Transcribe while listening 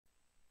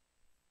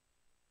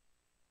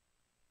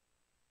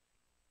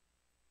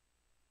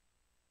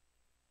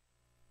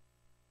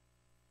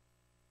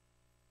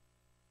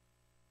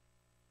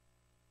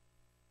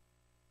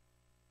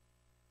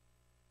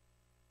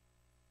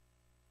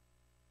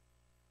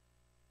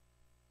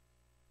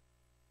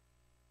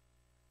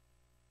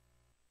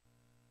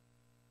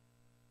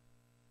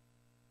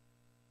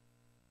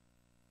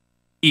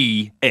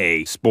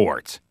EA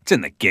Sports. It's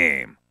in the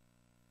game.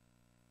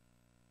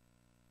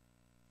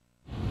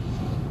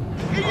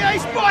 EA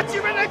Sports,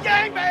 you're in the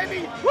game,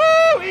 baby!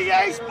 Woo!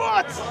 EA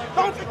Sports!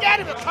 Don't forget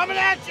it, it's coming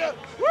at you!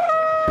 Woo!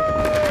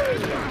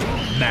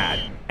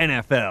 Madden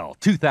NFL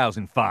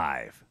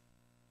 2005.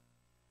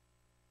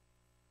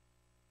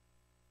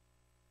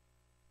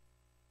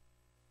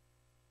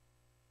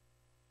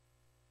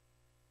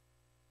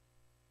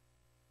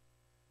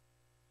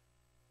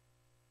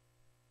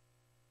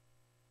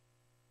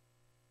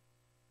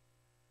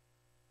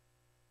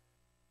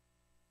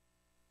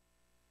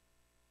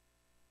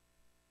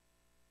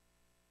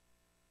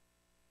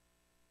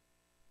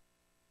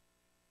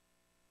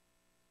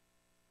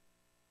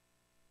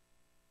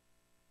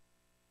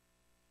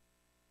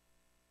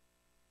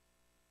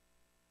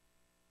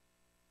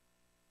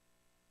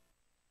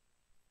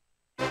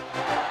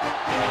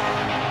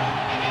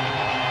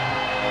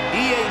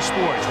 EA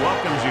Sports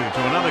welcomes you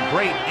to another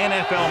great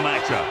NFL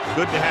matchup.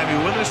 Good to have you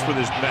with us for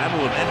this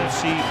battle of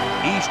NFC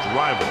East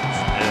rivals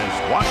as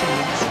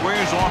Washington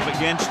squares off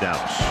against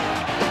Dallas.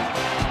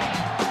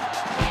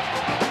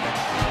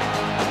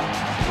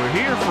 We're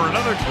here for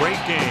another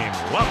great game.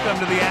 Welcome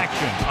to the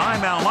action.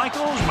 I'm Al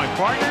Michaels, my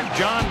partner,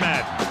 John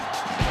Madden.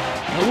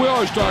 And we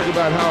always talk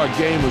about how a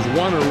game is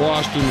won or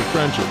lost in the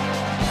trenches.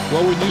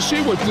 Well, when you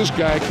see what this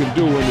guy can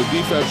do in the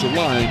defensive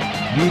line,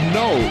 you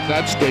know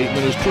that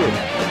statement is true.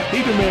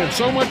 He demands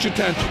so much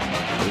attention.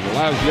 It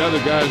allows the other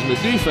guys in the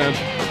defense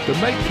to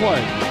make plays,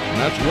 and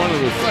that's one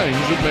of the things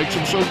that makes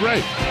him so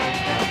great.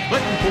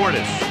 Clinton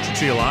Portis should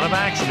see a lot of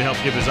action to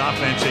help give his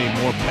offense a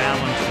more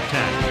balanced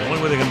attack. The only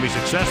way they're going to be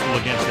successful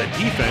against that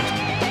defense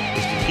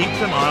is to keep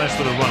them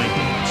honest with the running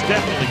game. It's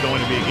definitely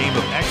going to be a game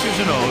of X's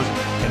and O's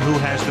and who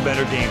has the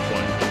better game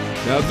plan.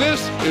 Now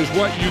this is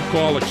what you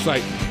call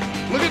excitement.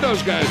 Look at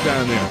those guys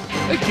down there.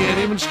 They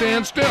can't even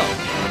stand still.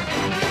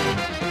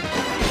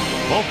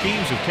 Both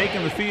teams have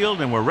taken the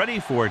field and we're ready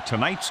for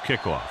tonight's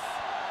kickoff.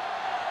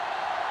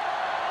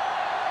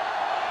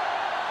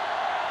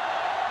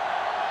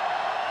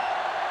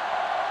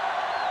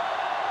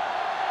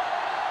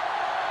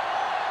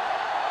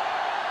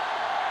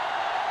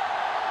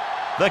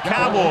 The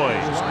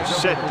Cowboys are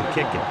set to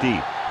kick it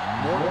deep.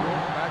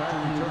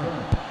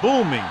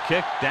 Booming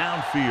kick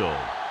downfield.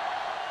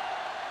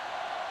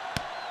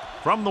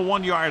 From the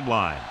 1-yard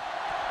line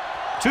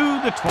to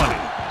the 20.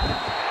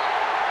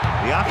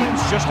 The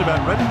offense just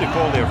about ready to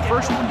call their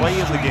first play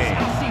of the game.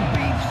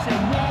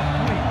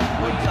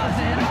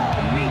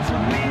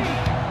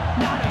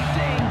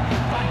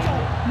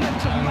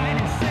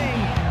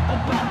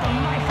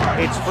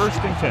 It's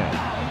 1st and 10.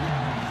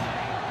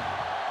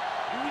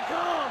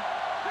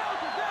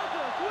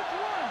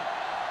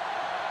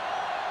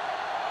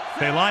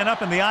 They line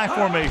up in the I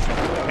formation,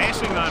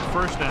 passing on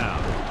 1st down.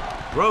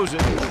 Throws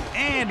it,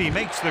 and he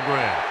makes the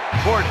grab.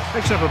 Portis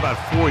picks up about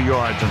 4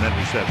 yards on that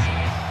reception.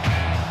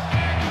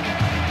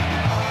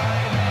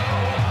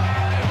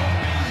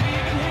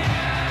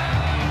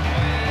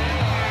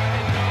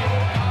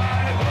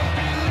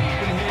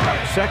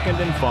 2nd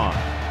and 5.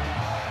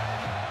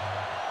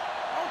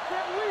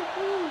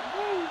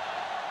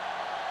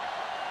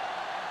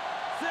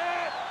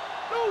 Set!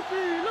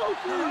 Lucy!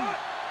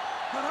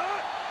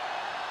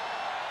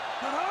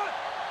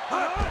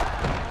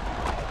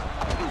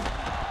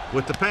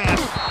 With the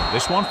pass,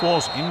 this one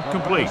falls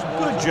incomplete.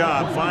 Good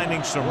job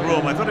finding some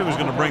room. I thought he was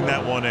going to bring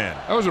that one in.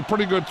 That was a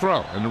pretty good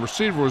throw, and the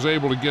receiver was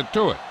able to get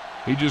to it.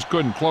 He just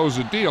couldn't close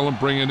the deal and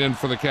bring it in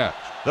for the catch.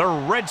 The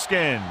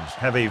Redskins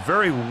have a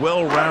very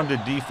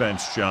well-rounded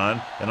defense, John.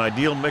 An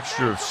ideal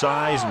mixture of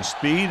size and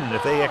speed, and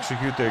if they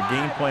execute their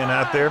game plan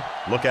out there,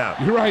 look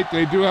out. You're right,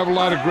 they do have a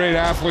lot of great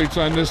athletes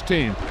on this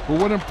team. But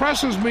what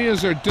impresses me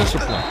is their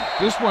discipline.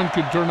 This one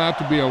could turn out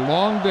to be a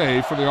long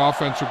day for the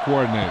offensive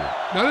coordinator.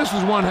 Now this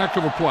is one heck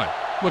of a play.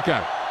 Look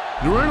at it.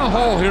 They're in a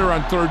hole here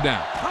on 3rd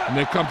down, and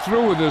they come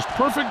through with this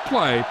perfect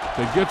play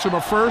that gets them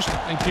a first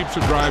and keeps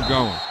the drive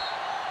going.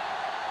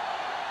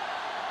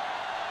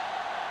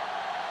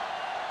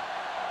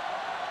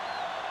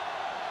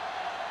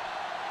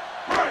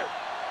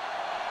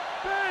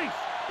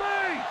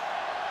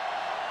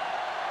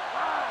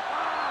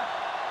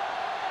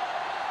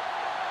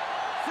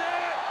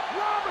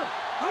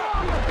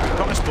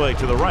 Play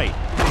to the right.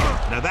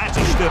 Now that's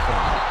a stiff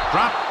one.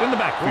 Dropped in the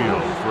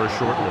backfield for a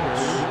short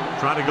loss.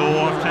 Try to go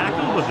off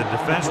tackle, but the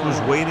defense was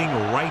waiting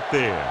right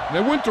there.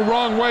 They went the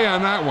wrong way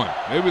on that one.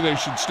 Maybe they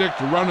should stick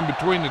to running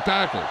between the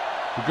tackles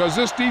because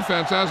this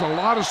defense has a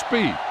lot of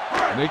speed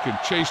and they can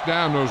chase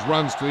down those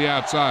runs to the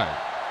outside.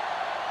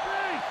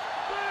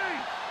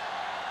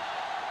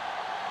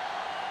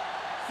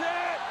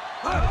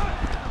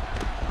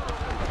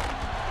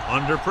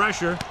 Under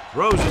pressure,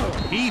 throws it.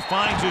 He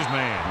finds his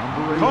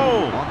man.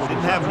 Cole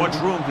didn't have much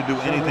room to do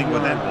anything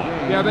with that one.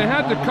 Yeah, they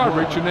had the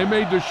coverage, and they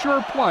made the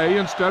sure play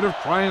instead of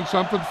trying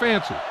something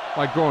fancy,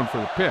 like going for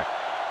the pick.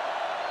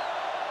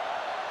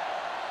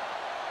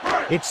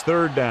 It's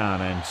 3rd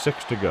down and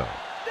 6 to go.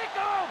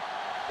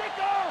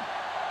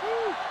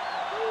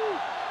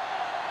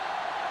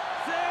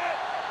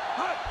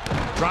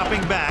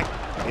 Dropping back,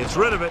 gets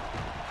rid of it.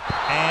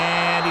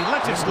 And he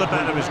lets it slip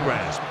out of his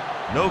grasp.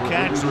 No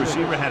catch. The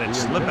receiver had it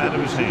slip out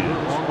of his hands.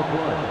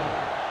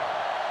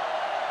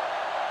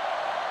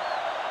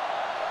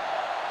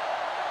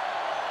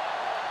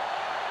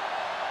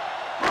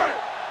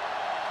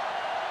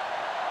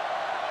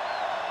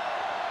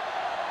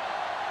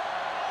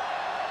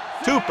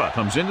 Tupa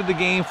comes into the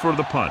game for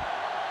the punt.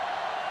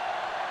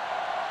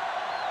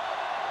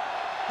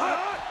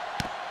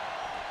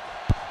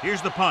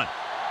 Here's the punt.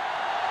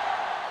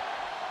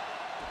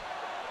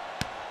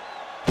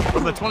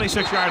 From the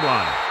 26-yard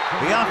line,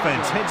 the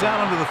offense heads out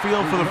onto the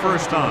field for the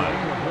first time.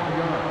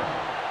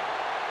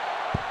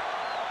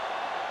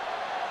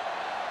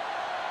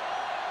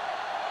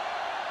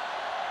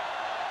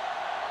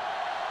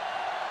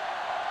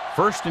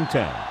 First and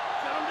 10.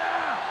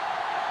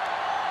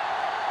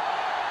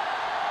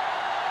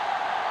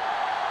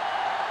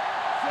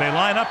 They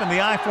line up in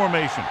the I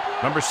formation.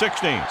 Number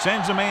 16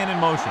 sends a man in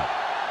motion.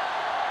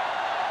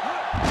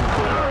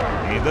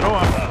 Hand it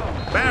off.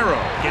 Barrow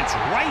gets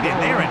right in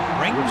there and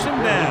brings him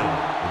down.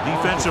 The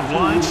defensive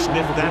line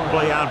sniffed that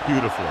play out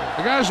beautifully.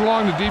 The guys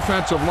along the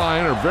defensive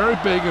line are very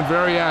big and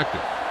very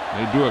active.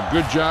 They do a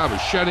good job of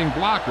shedding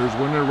blockers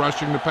when they're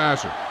rushing the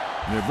passer.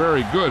 And they're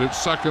very good at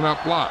sucking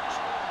up blocks,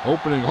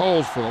 opening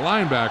holes for the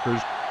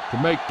linebackers to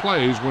make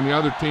plays when the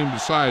other team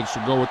decides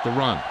to go with the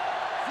run.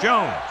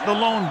 Jones, the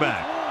lone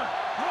back.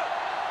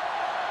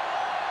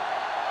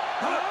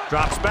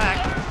 Drops back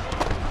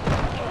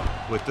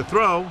with the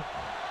throw.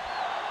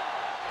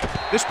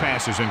 This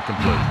pass is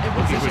incomplete.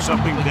 Looking for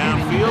something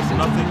downfield.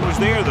 Nothing was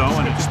there, though,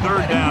 and it's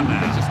third down now.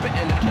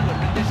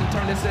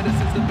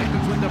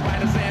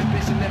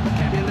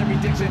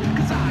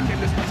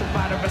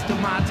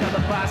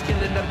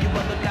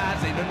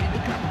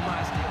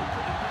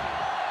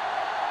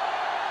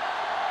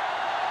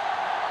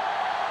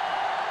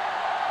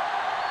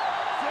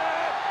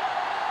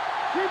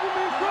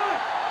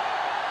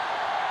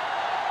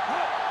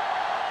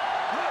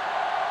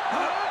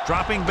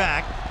 Dropping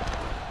back.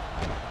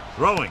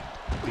 Throwing.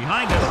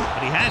 Behind him,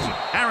 but he has it.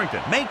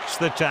 Harrington makes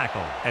the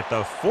tackle at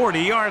the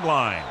 40-yard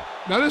line.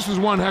 Now this is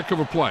one heck of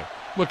a play.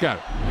 Look at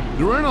it.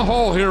 They're in a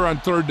hole here on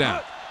third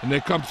down, and they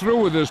come through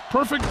with this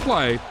perfect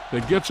play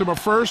that gets them a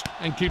first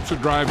and keeps the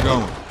drive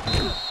going.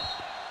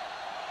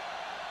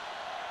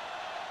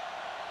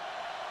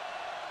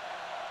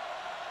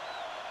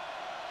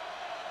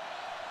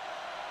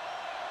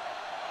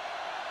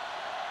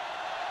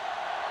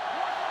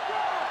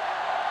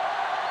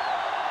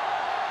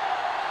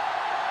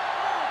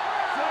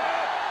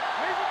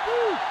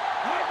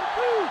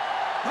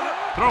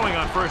 Throwing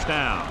on first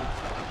down.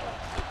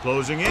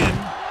 Closing in.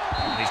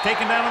 And he's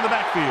taken down in the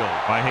backfield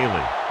by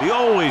Haley. The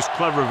always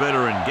clever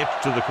veteran gets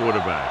to the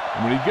quarterback.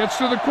 And when he gets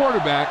to the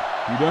quarterback,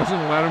 he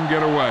doesn't let him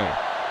get away.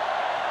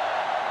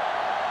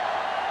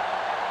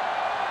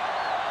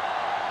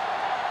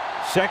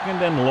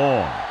 Second and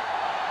long.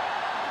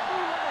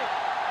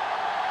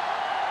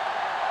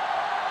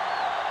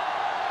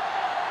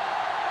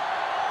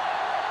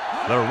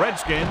 The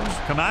Redskins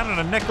come out in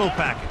a nickel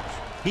package,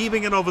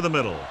 heaving it over the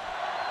middle.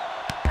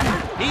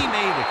 He made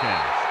the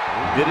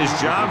catch. Did his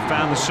job,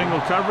 found the single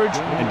coverage,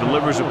 and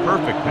delivers a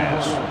perfect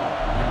pass.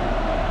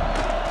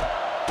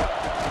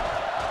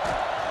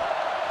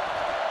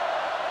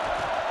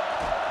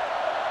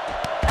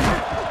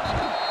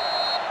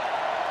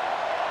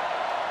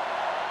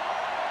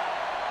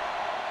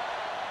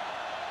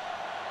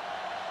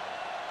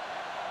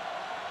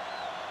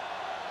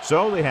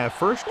 So they have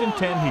first and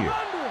 10 here.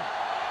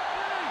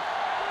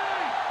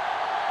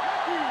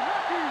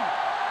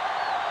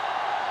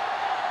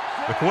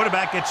 The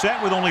quarterback gets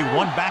set with only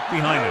one back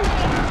behind him.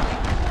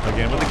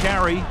 Again with the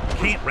carry.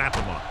 Can't wrap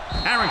him up.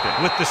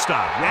 Harrington with the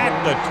stop at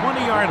the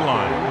 20-yard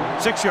line.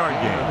 6-yard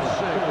gain.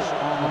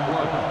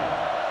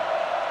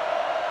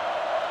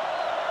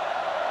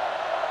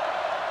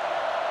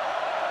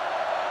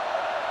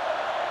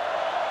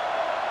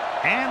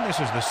 And this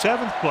is the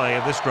 7th play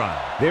of this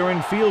drive. They're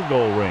in field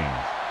goal range.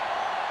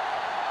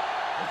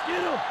 Let's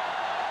get him.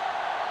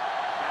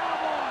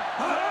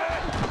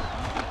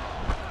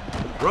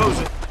 Throws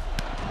it.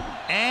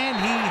 And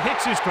he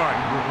hits his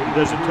target. He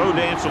does a toe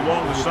dance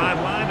along the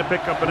sideline to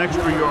pick up an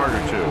extra yard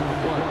or two.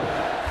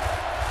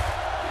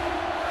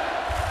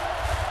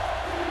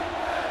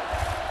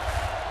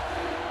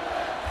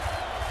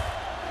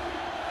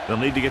 They'll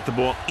need to get the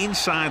ball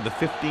inside the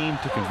 15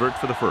 to convert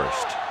for the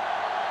first.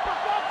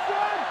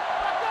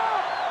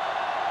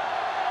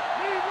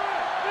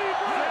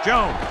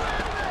 Jones.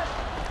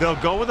 They'll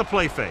go with a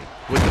play fake.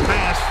 With the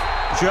pass,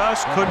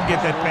 just couldn't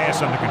get that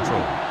pass under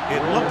control.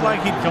 It looked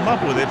like he'd come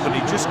up with it, but he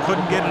just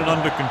couldn't get it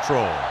under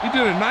control. He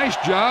did a nice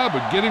job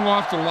of getting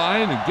off the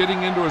line and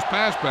getting into his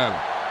pass pattern,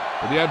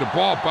 but he had the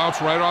ball bounce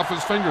right off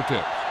his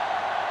fingertips.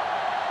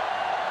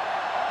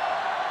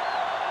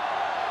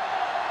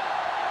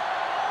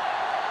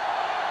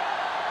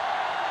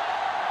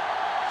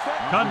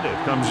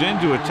 Cundiff comes in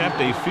to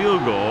attempt a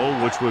field goal,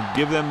 which would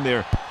give them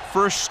their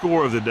first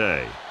score of the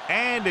day.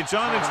 And it's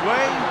on its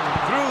way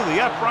through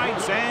the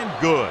uprights and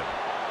good.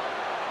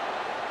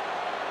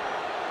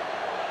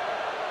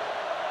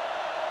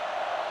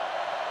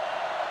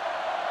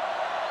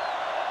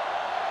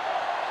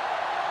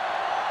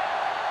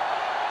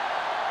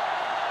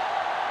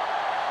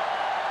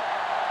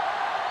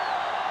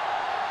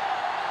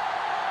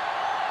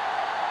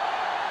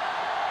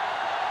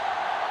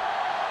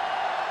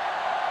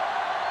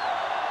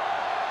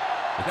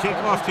 The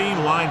kickoff team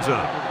lines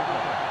up.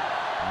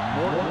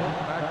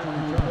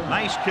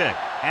 Nice kick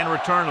and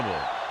returnable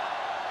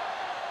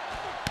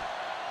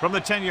from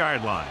the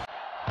 10-yard line.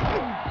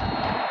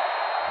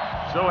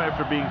 So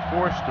after being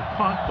forced to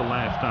punt the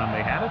last time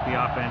they had it, the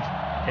offense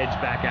heads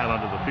back out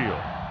onto the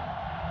field.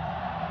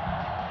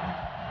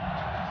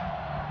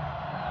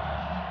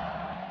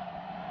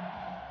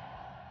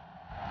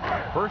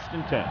 First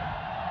and 10.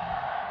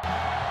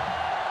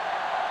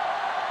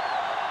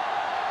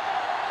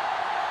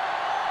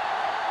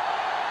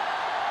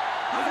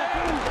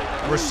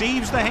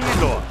 Receives the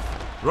handoff.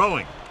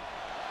 Throwing.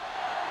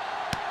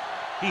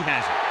 He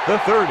has it. The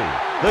 30,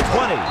 the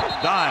 20.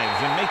 Dives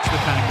and makes the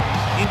tackle.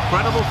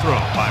 Incredible throw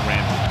by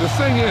Ramsey. The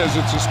thing is,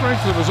 it's the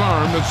strength of his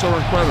arm that's so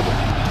incredible.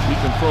 He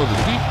can throw the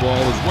deep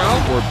ball as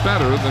well or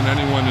better than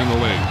anyone in the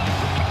league.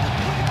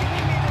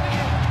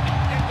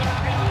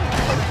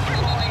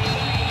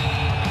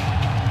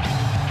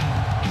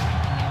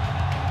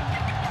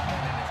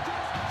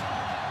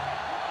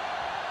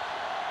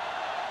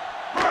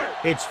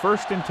 It's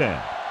first and 10.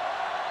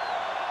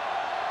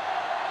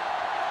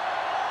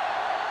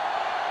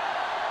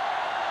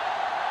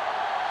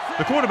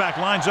 The quarterback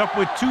lines up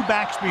with two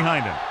backs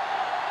behind him.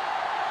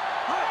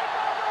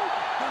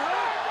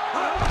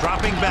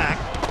 Dropping back.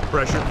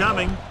 Pressure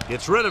coming.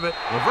 Gets rid of it.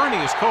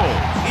 Lavernius Cole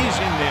is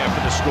in there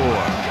for the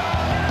score.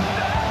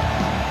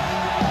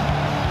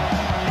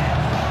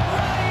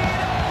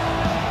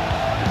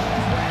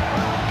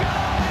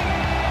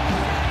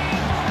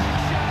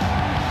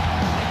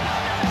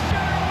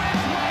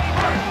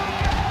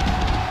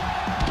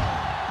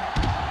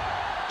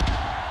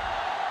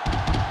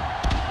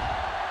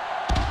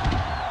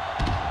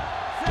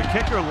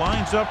 Kicker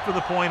lines up for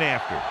the point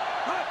after.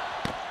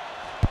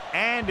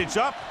 And it's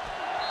up.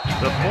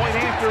 The point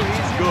after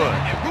is good.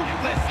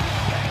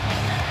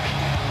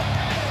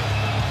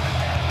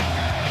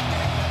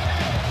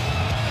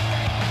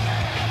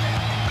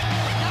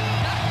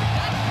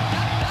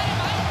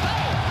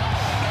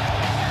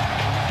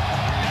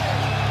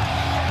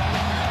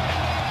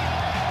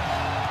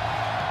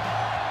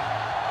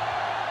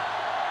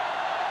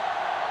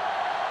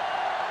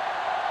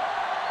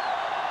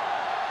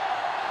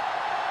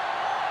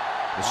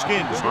 The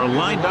Skins are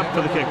lined up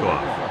for the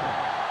kickoff.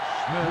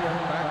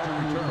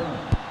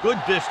 Good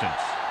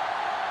distance.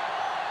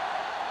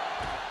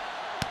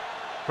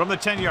 From the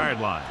 10-yard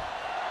line.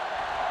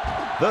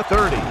 The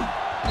 30.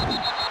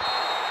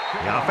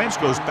 The offense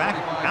goes back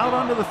out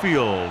onto the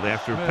field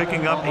after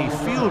picking up a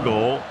field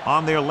goal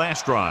on their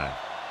last drive.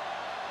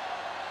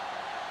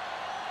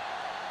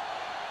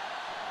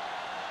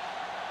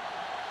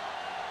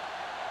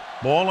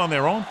 Ball on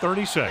their own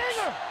 36.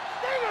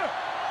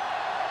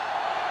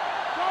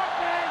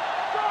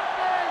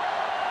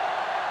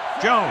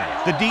 Jones,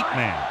 the deep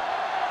man.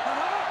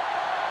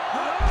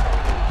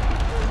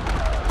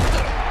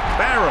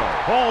 Barrow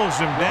hauls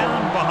him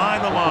down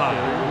behind the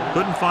line.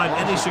 Couldn't find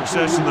any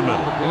success in the middle.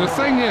 And the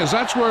thing is,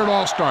 that's where it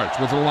all starts,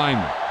 with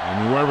alignment.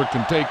 And whoever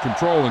can take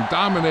control and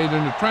dominate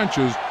in the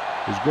trenches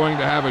is going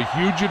to have a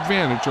huge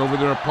advantage over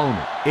their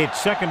opponent. It's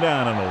second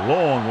down and a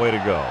long way to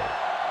go.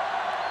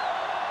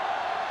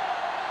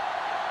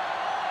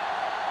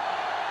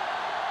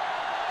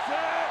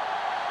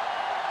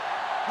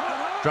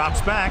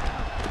 Drops back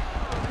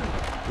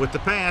with the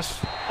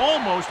pass,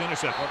 almost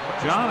intercepted.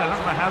 John, I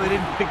don't know how they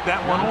didn't pick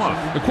that one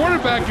off. The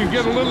quarterback can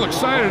get a little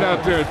excited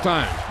out there at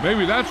times.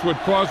 Maybe that's what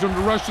caused him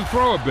to rush the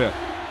throw a bit.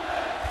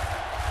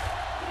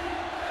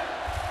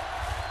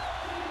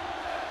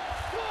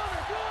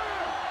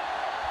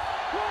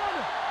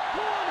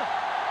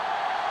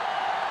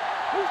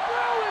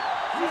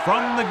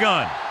 From the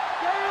gun.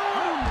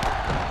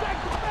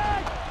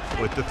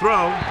 With the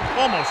throw,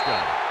 almost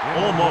got it.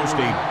 Almost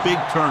a big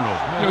turnover.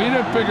 You know, he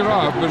didn't pick it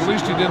off, but at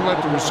least he didn't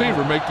let the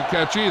receiver make the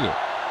catch either.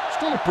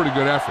 Still a pretty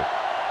good effort.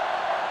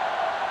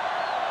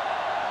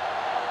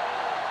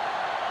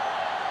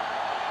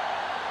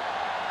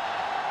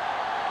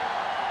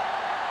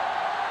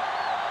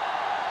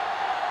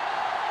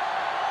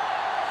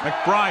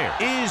 McBriar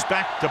is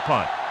back to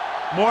punt.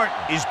 Morton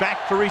is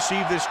back to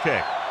receive this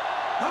kick.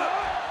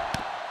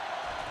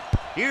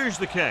 Here's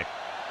the kick.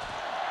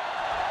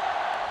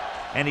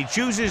 And he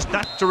chooses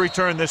not to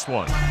return this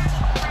one.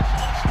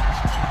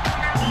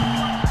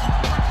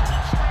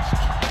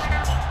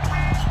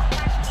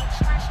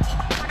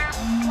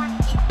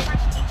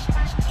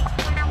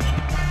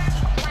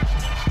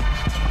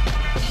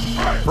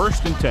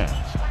 First and 10.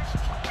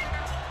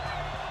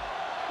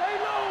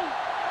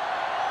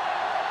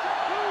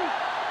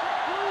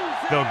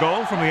 They'll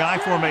go from the I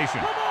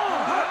formation.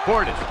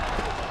 Portis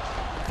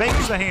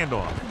fakes the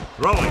handoff.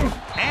 Throwing.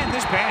 And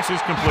this pass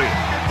is complete.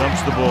 Dumps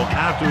the ball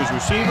out to his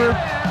receiver,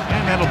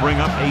 and that'll bring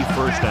up a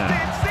first down.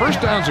 First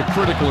downs are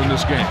critical in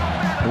this game.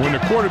 And when the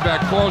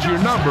quarterback calls your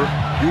number,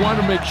 you want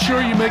to make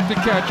sure you make the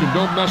catch and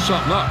don't mess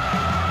something up.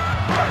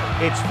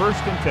 It's first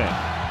and 10.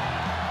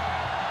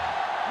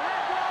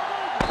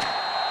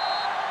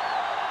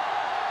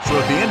 So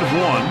at the end of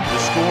one,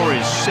 the score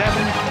is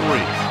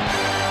 7-3.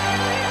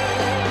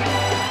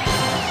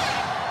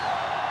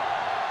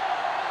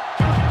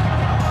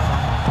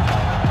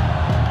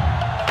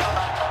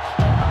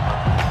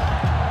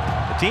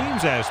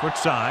 teams have switched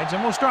sides,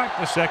 and we'll start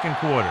the second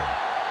quarter.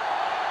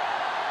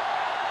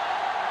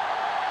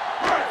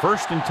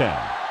 1st and 10.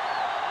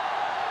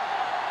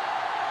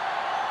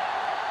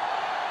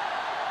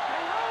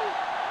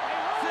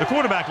 The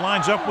quarterback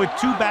lines up with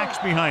 2 backs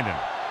behind him.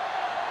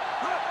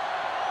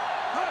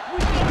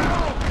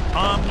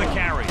 On the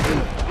carry.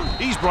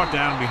 He's brought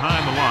down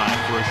behind the line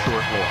for a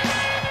short loss.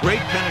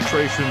 Great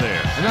penetration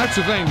there. And that's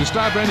the thing. To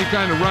stop any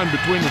kind of run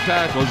between the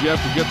tackles, you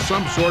have to get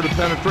some sort of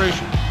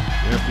penetration.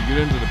 You have to get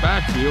into the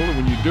backfield, and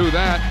when you do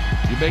that,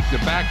 you make the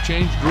back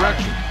change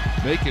direction,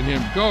 making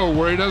him go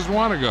where he doesn't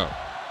want to go.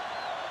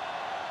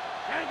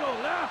 Can't go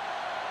left,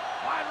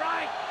 wide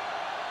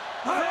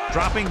right.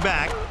 Dropping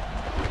back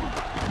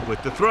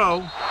with the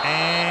throw,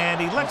 and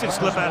he lets it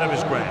slip out of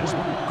his grasp.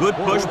 Good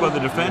push by the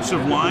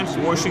defensive line,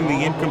 forcing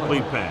the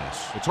incomplete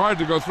pass. It's hard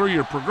to go through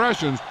your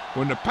progressions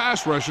when the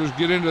pass rushers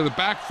get into the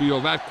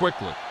backfield that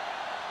quickly.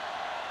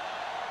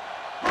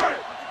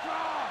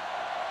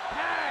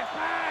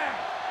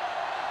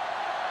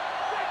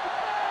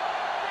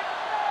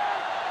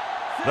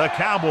 The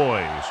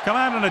Cowboys come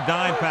out in a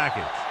dime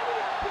package.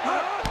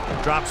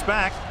 Drops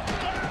back.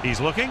 He's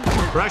looking.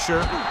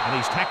 Pressure. And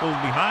he's tackled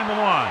behind the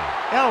line.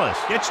 Ellis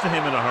gets to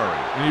him in a hurry.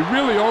 And he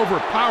really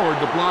overpowered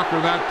the blocker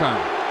that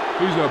time.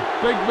 He's a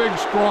big, big,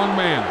 strong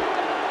man.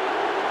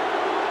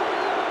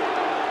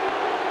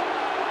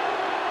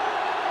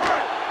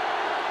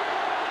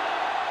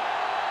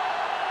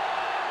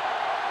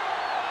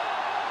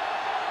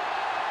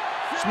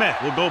 Smith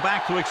will go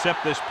back to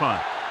accept this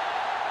punt.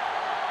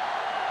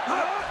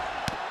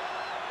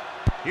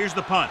 Here's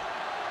the punt.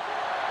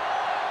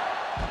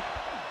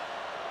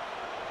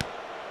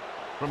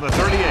 From the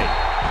 38.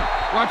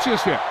 Watch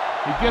this hit.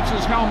 He gets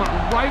his helmet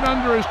right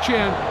under his chin,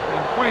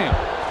 and wham,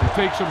 he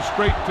takes him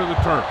straight to the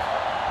turf.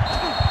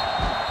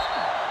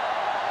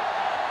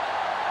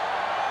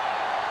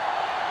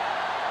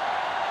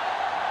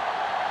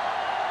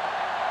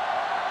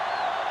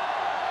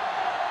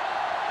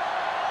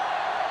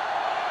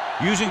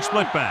 Using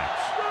split backs.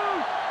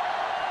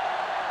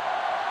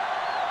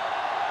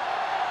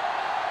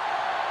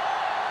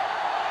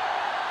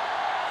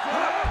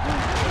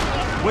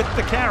 With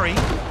the carry,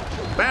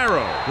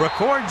 Barrow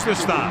records the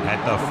stop at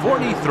the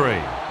 43.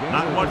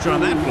 Not much on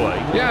that play.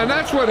 Yeah, and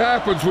that's what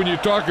happens when you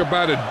talk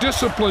about a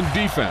disciplined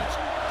defense.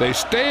 They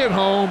stay at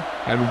home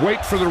and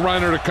wait for the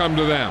runner to come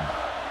to them.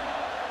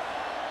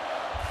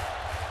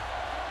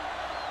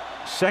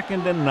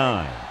 2nd and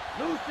 9.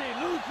 Lucy.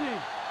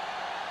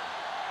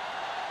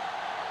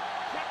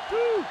 Check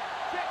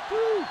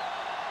two.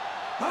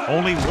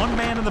 Only one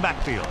man in the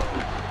backfield.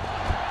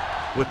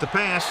 With the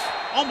pass,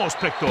 almost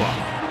picked off.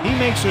 He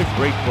makes a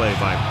great play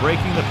by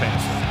breaking the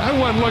pass. That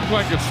one looked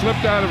like it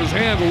slipped out of his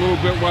hand a little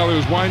bit while he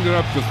was winding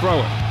up to throw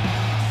it.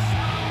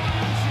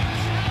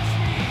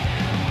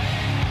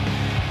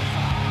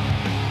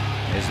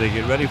 As they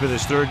get ready for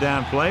this 3rd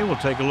down play, we'll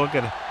take a look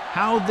at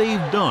how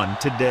they've done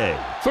today.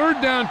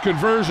 3rd down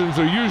conversions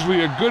are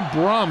usually a good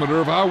barometer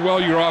of how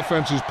well your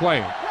offense is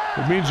playing.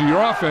 It means that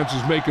your offense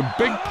is making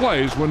big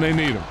plays when they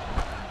need them.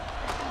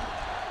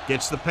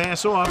 Gets the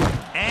pass off,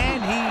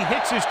 and he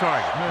hits his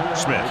target.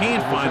 Smith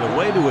can't find a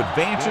way to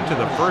advance it to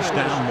the 1st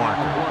down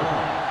marker.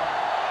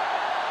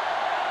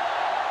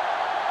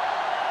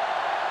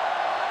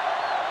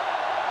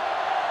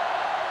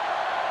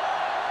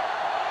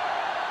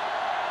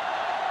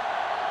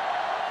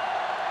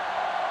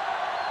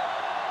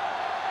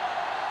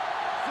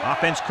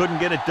 Offense couldn't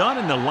get it done,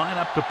 and they'll line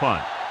up to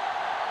punt.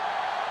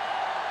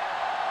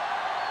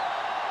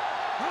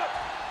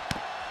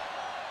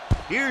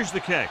 Here's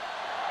the kick.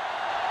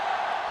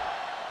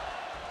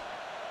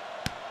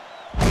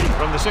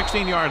 From the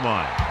 16-yard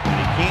line. And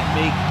he can't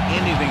make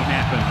anything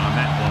happen on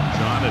that one,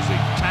 John, as they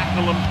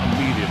tackle him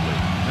immediately.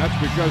 That's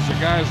because the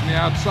guys on the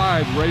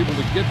outside were able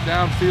to get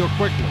downfield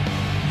quickly.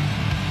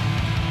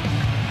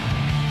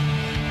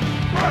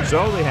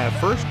 So they have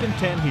 1st and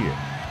 10 here.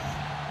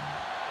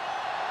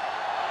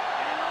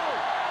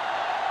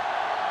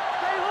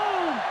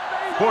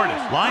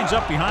 Portis lines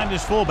up behind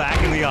his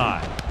fullback in the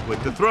eye.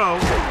 With the throw,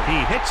 he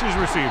hits his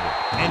receiver,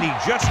 and he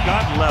just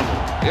got level.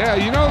 Yeah,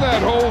 you know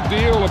that whole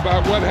deal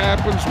about what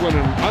happens when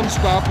an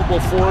unstoppable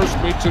force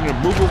meets an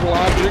immovable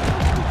object?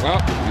 Well,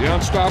 the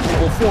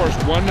unstoppable force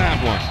won that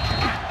one.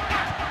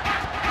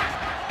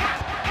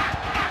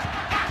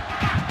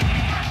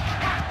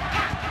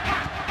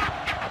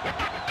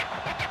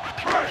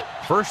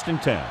 1st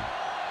and 10.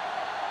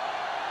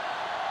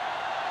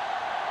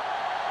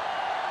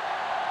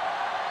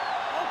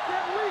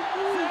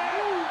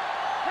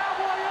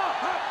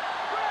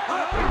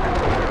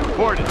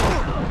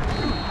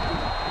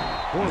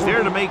 He's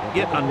there to make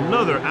yet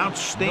another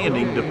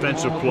outstanding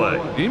defensive play.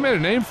 He made a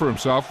name for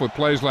himself with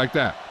plays like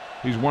that.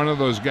 He's one of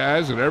those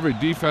guys that every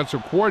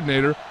defensive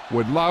coordinator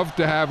would love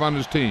to have on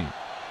his team.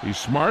 He's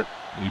smart,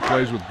 he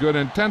plays with good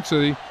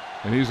intensity,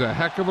 and he's a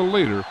heck of a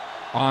leader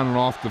on and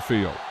off the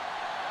field.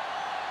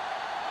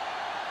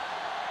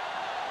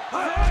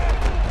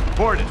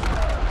 Portis.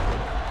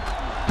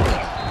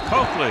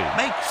 Coakley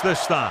makes the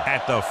stop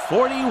at the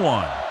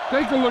 41.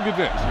 Take a look at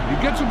this. He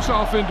gets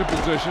himself into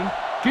position,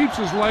 keeps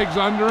his legs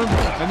under him,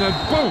 and then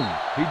boom,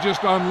 he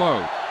just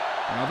unloads.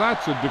 Now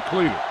that's a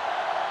depleter.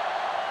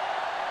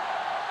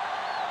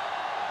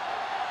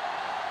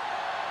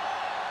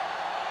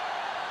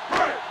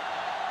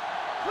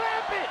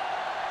 Clamp it!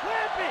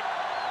 Clamp it!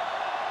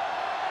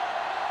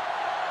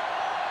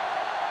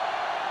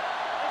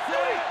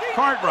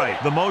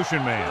 Cartwright, the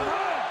motion man.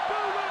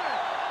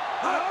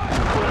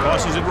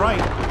 Tosses it right.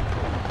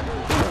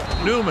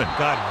 Newman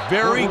got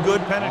very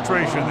good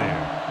penetration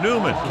there.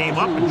 Newman came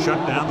up and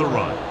shut down the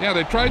run. Yeah,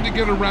 they tried to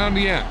get around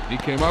the end. He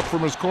came up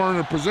from his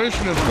corner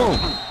position and boom,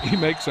 he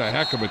makes a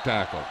heck of a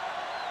tackle.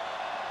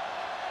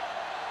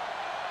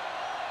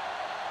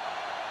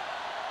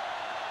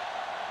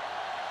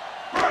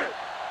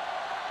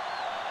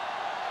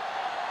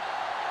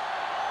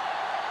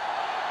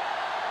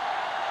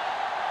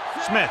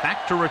 Smith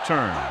back to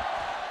return.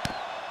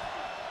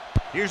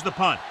 Here's the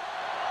punt.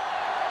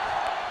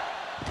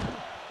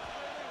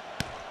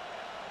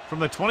 From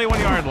the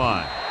 21-yard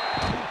line.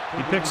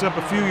 He picks up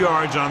a few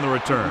yards on the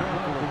return.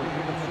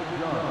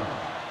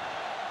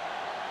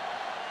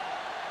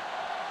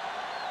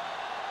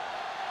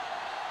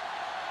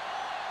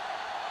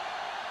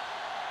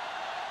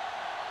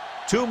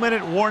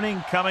 Two-minute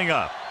warning coming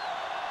up.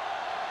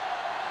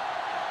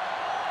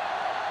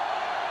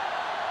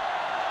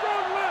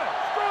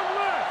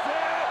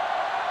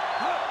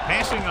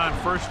 Passing on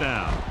first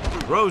down.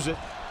 Throws it.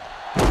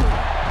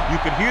 You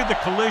can hear the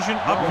collision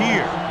up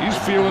here. He's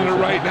feeling it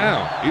right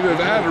now. Either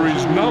that or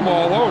he's numb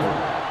all over.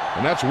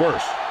 And that's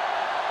worse.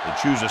 They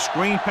choose a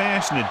screen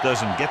pass, and it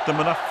doesn't get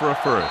them enough for a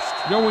first.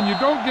 You know, when you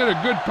don't get a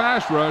good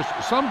pass rush,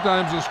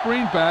 sometimes a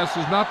screen pass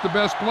is not the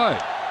best play.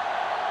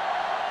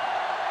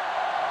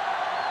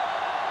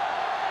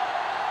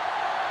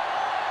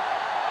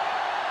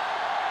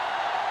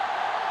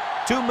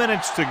 Two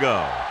minutes to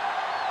go.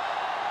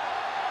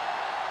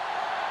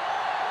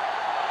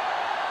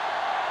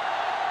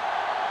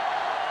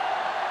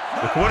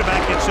 The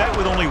quarterback gets set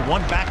with only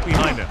one back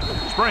behind him.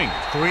 Springs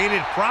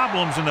created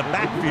problems in the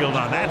backfield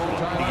on that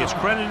one. He gets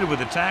credited with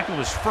the tackle,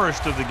 his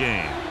first of the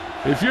game.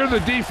 If you're the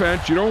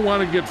defense, you don't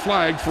want to get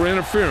flagged for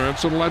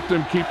interference and let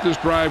them keep this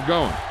drive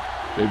going.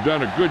 They've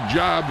done a good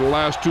job the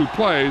last two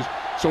plays,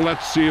 so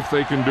let's see if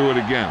they can do it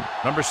again.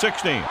 Number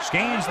 16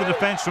 scans the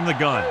defense from the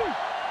gun.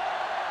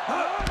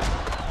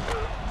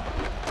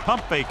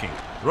 Pump faking,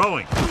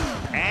 throwing,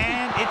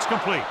 and it's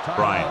complete.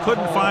 Bryant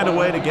couldn't find a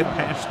way to get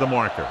past the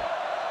marker.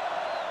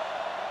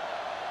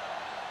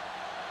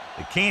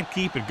 They can't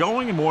keep it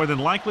going, and more than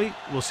likely,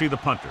 we'll see the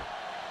punter.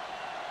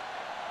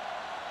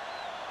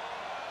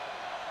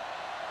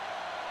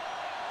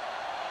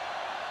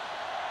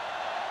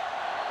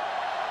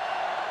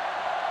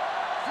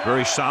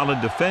 Very solid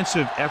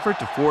defensive effort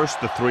to force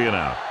the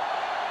 3-and-out.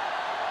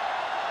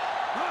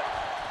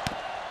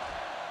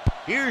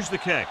 Here's the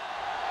kick.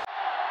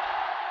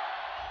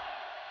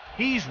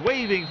 He's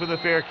waving for the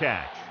fair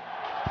catch.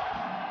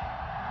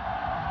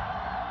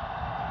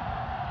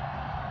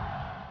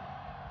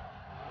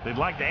 They'd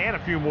like to add a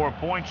few more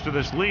points to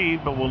this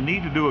lead, but will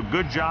need to do a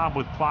good job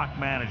with clock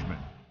management.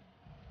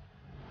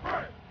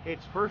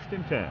 It's 1st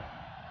and 10.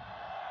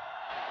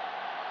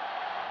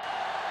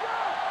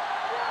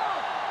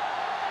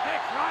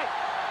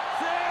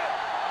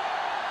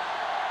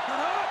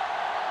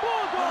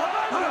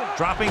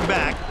 Dropping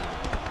back.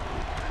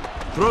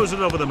 Throws it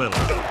over the middle.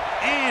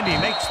 And he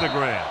makes the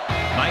grab.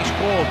 Nice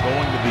ball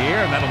going to the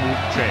air, and that'll move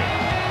the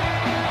chain.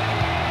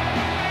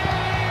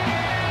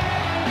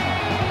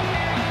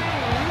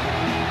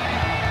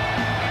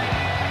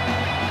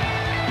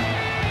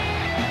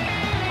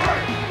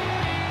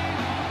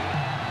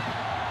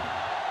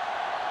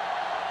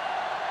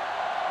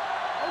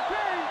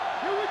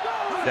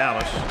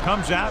 Dallas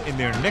comes out in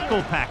their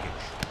nickel package.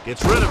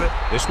 Gets rid of it.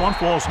 This one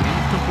falls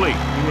incomplete.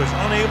 He was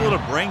unable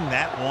to bring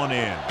that one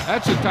in.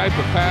 That's the type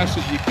of pass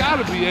that you got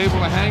to be able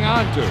to hang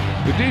on to.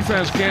 The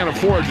defense can't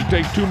afford to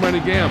take too many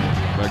gambles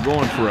by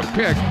going for a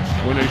pick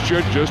when they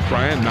should just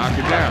try and knock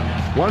it down.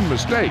 One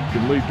mistake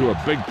can lead to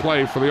a big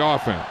play for the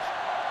offense.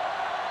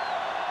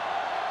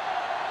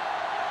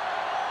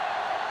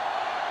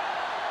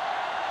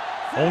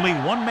 Only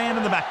one man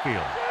in the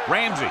backfield.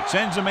 Ramsey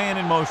sends a man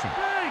in motion.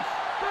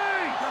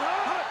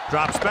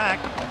 Drops back.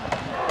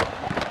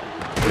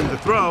 To the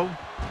throw.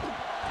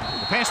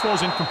 The pass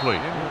falls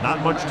incomplete.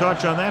 Not much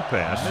touch on that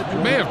pass.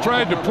 They may have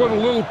tried to put a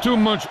little too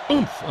much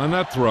oomph on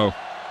that throw.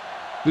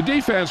 The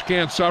defense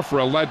can't suffer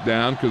a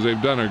letdown because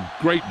they've done a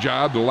great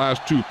job the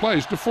last two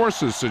plays to force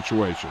this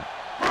situation.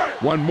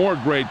 One more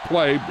great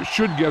play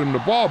should get them the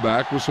ball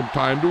back with some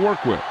time to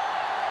work with.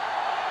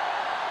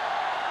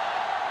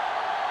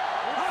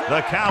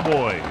 The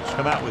Cowboys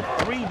come out with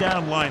 3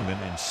 down linemen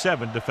and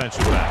 7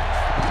 defensive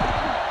backs.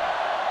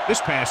 This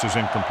pass is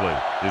incomplete.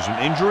 There's an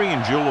injury,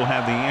 and Jill will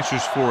have the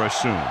answers for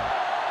us soon.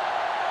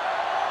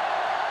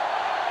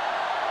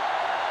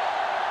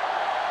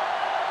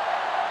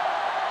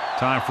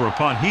 Time for a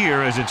punt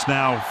here as it's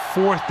now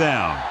 4th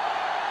down.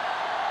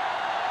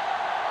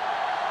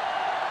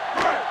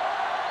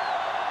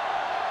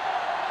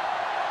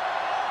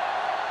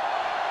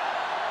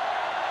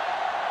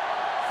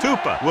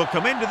 Tupa will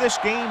come into this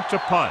game to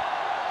punt.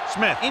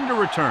 Smith into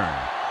return.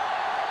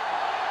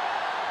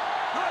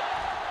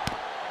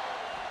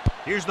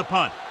 Here's the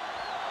punt.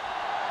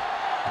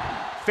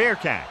 Fair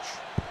catch.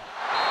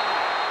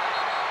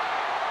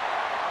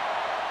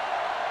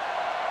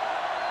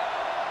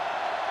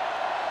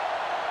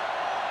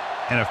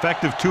 An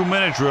effective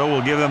 2-minute drill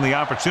will give them the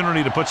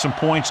opportunity to put some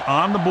points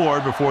on the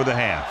board before the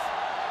half.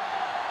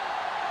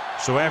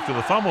 So after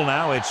the fumble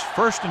now, it's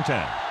 1st and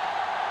 10.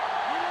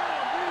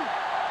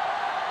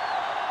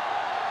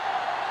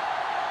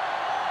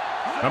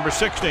 Number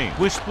 16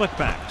 with split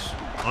backs.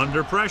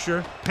 Under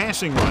pressure,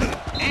 passing right,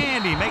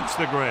 and he makes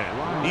the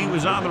grab. He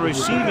was on the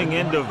receiving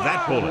end of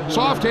that bullet.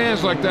 Soft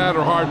hands like that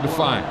are hard to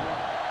find.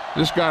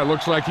 This guy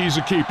looks like he's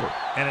a keeper.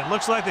 And it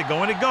looks like they're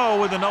going to go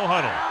with a no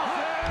huddle.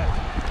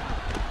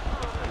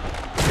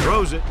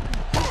 Throws it.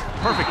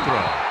 Perfect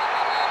throw.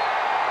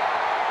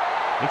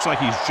 Looks like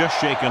he's just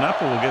shaken up,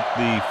 and we'll get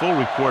the full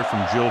report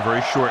from Jill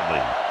very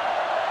shortly.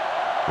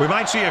 We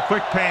might see a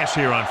quick pass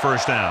here on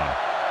 1st down.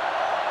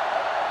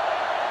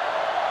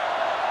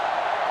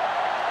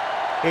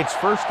 It's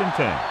 1st and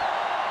 10.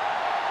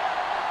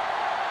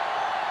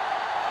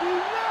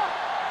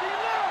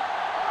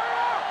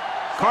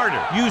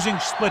 Carter using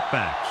split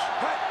backs.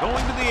 Going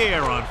to the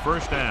air on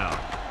 1st down.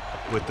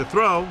 With the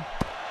throw.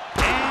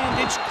 And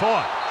it's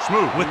caught.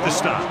 Smooth with the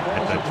stop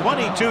at the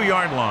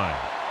 22-yard line.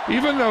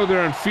 Even though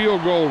they're in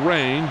field goal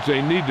range,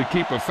 they need to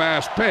keep a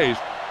fast pace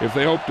if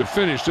they hope to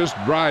finish this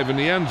drive in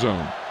the end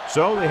zone.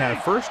 So they have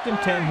 1st and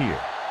 10 here.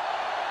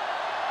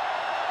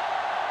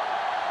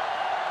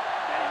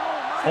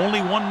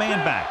 Only one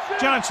man back.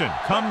 Johnson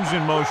comes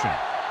in motion.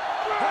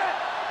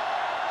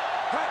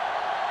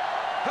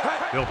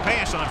 He'll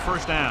pass on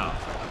 1st down.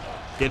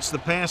 Gets the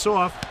pass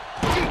off.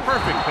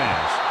 Perfect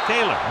pass.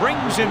 Taylor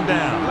brings him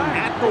down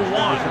at the 1.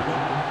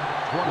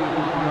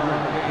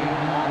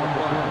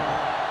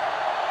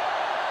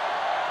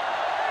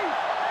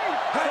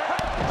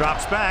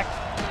 Drops back.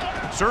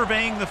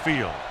 Surveying the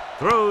field.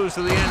 Throws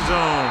to the end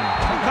zone.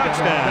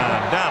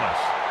 Touchdown, Dallas.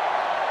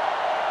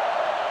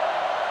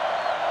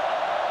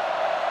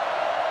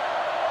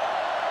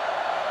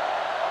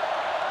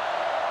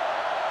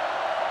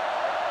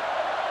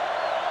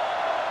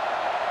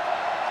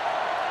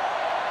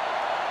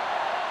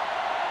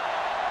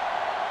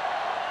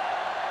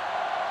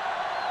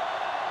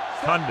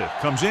 Cundiff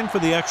comes in for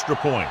the extra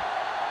point.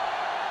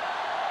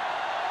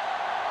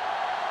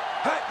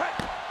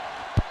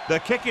 The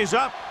kick is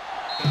up.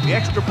 The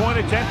extra point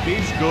attempt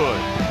is good.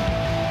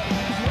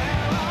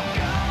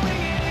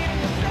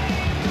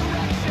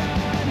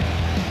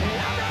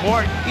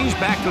 Mort, he's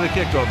back to the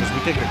kickoff as we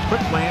take a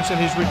quick glance at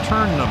his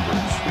return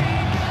numbers.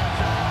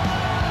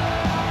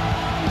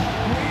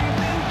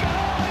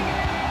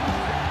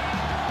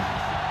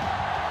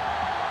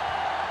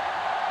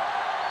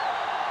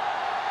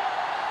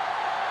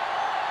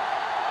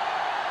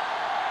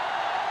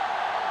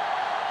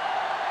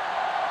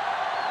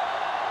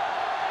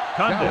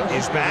 Cundiff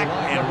is back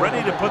and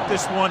ready to put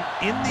this one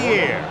in the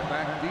air.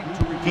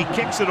 He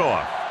kicks it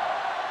off.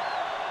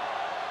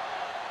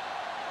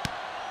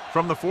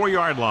 From the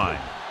 4-yard line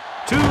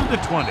to the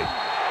 20.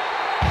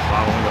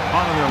 Following the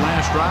punt on their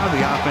last drive,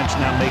 the offense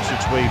now makes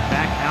its way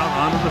back out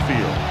onto the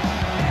field.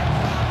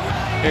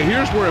 And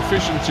here's where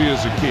efficiency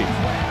is the key.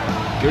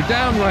 They're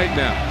down right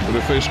now, but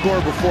if they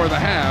score before the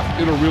half,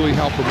 it'll really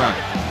help them out.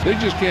 They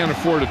just can't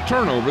afford a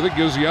turnover that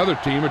gives the other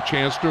team a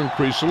chance to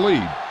increase the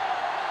lead.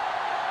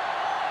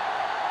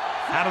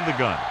 Out of the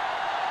gun.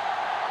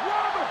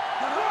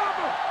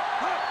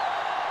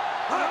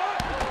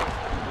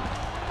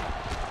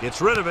 Gets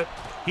rid of it.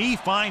 He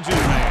finds his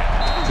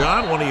man.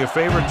 John, one of your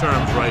favorite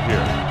terms right here.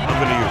 I'm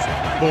going to use it.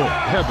 Boom.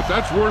 Yeah, but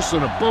that's worse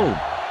than a boom.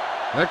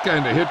 That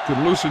kind of hit could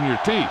loosen your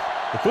teeth.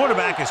 The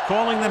quarterback is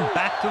calling them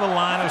back to the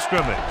line of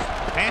scrimmage.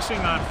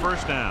 Passing on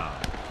 1st down.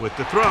 With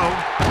the throw,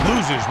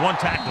 loses one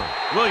tackler.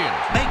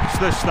 Williams makes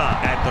the stop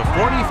at the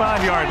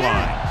 45-yard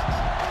line.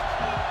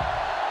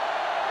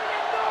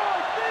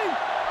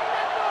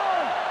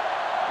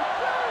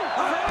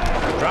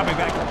 Dropping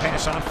back to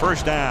pass on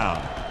 1st down.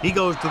 He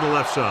goes to the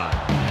left side.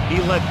 He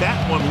let that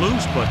one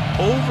loose, but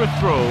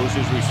overthrows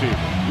his receiver.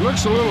 He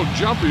looks a little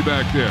jumpy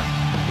back there.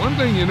 One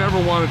thing you never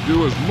want to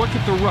do is look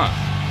at the rush.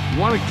 You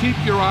want to keep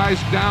your eyes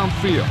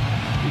downfield.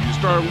 If you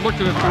start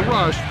looking at the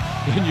rush,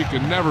 then you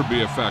can never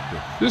be effective.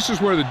 This is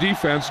where the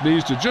defense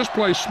needs to just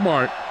play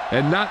smart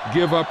and not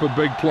give up a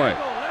big play.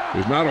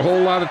 There's not a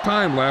whole lot of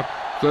time left,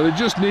 so they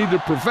just need to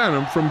prevent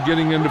them from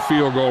getting into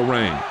field goal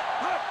range.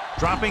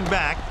 Dropping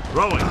back,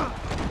 throwing.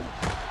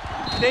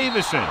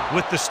 Davison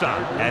with the stop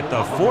at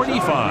the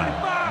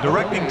 45,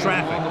 directing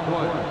traffic.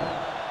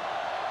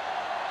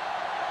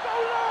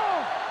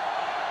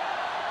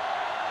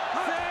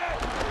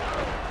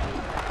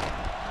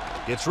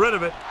 Gets rid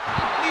of it.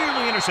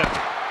 Nearly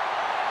intercepted.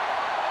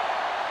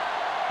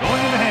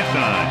 Going into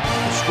halftime,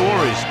 the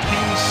score is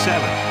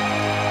 10-7.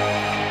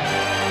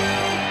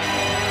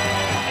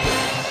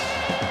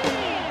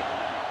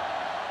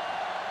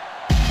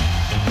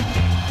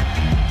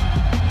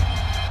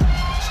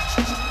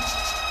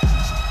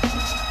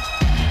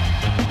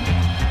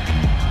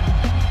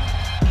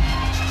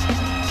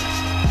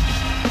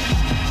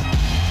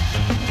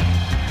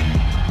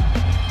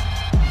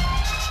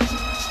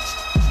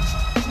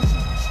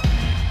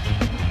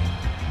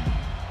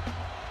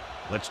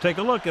 take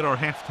a look at our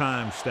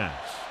halftime stats.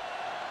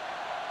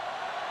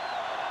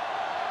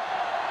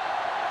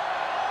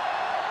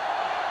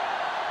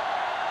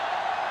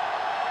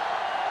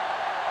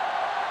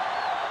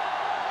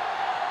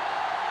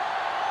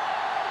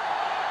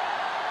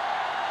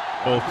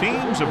 Both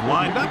teams have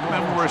lined up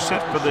and we're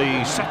set for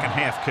the second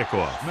half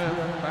kickoff.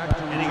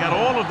 And he got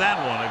all of that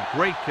one, a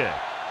great kick.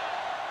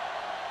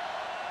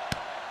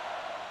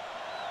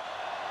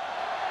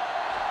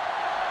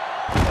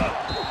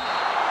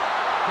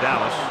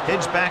 Dallas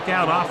heads back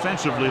out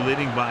offensively,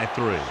 leading by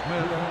 3.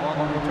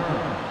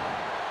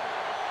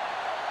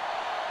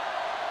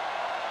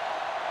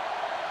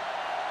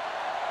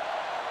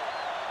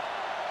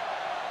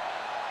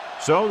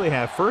 So they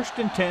have 1st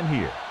and 10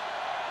 here.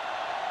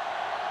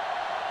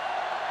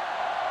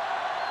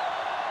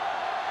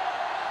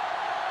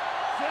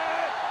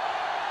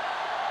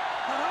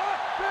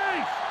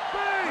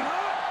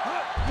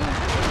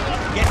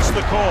 Gets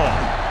the call.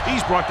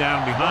 He's brought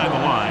down behind the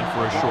line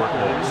for a short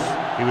loss.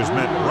 He was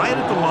met right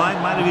at the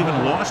line, might have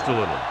even lost a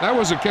little. That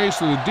was a case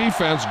of the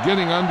defense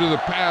getting under the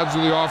pads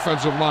of the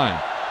offensive line.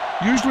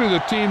 Usually the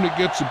team that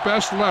gets the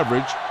best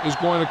leverage is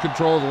going to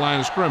control the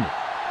line of scrimmage.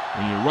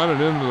 When you run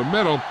it into the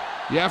middle,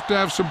 you have to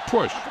have some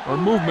push or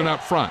movement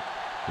up front.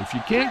 If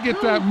you can't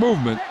get that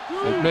movement,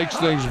 it makes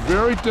things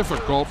very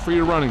difficult for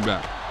your running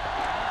back.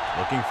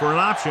 Looking for an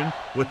option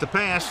with the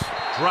pass.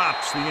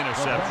 Drops the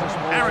interception.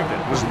 Harrington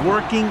was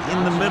working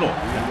in the middle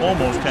and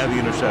almost had the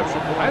interception.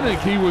 I think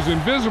he was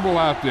invisible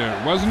out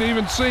there. Wasn't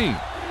even seen.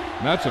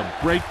 And that's a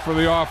break for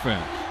the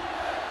offense.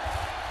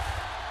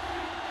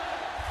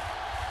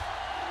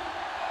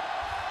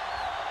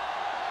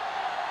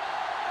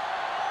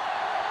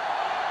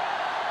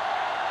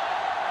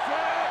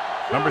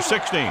 Number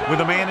 16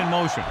 with a man in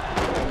motion.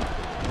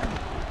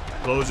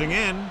 Closing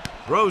in.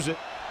 Throws it.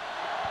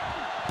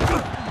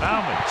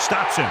 Bauman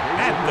stops him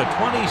at the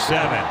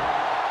 27.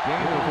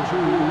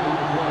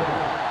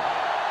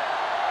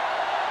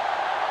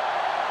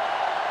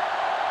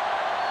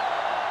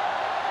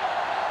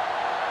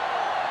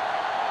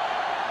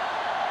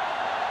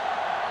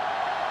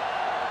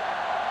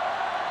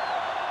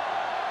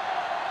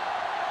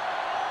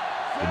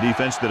 The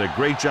defense did a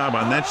great job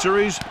on that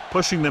series,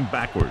 pushing them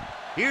backward.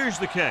 Here's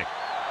the kick.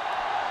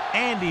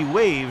 And he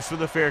waves for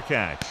the fair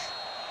catch.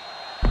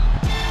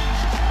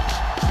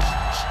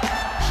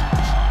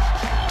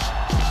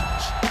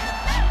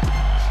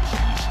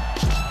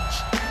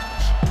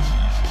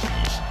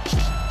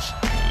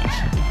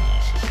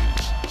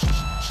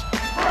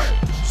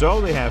 So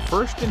they have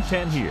 1st and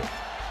 10 here.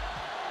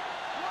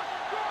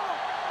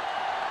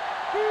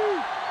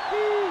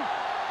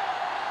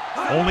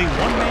 Only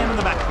one man in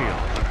the backfield.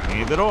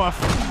 Hand it off.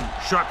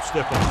 Sharp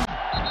stiff arm.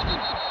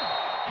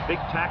 Big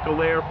tackle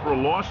there for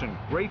a loss and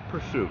great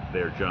pursuit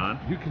there, John.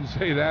 You can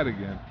say that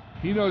again.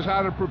 He knows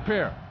how to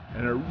prepare,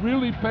 and it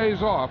really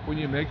pays off when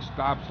you make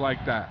stops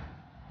like that.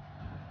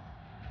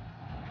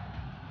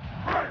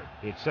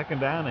 It's 2nd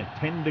down and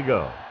 10 to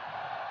go.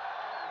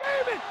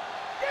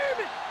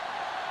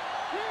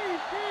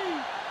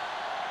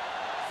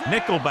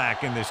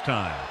 Nickelback in this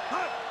time.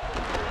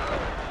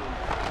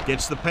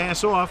 Gets the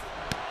pass off.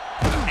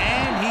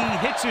 And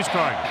he hits his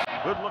target.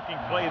 Good looking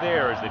play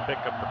there as they pick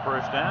up the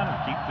 1st down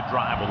and keep the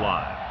drive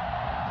alive.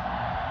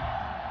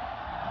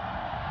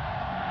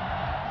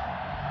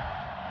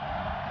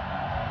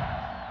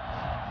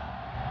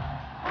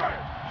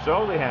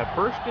 So they have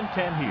 1st and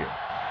 10 here.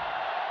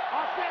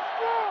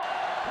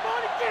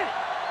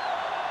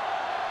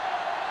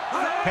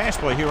 Pass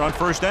play here on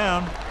 1st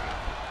down.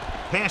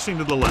 Passing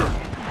to the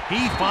left.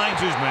 He finds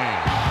his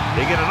man.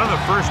 They get another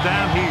 1st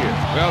down here.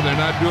 Well, they're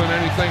not doing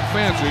anything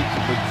fancy,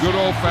 but good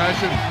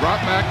old-fashioned drop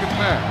back and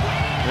pass.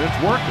 And it's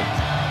working.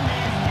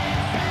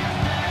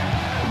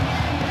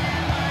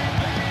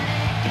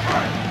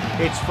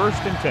 It's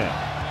 1st and 10.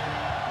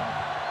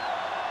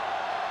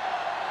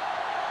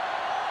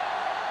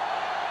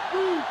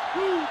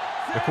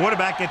 The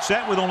quarterback gets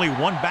set with only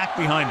one back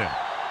behind him.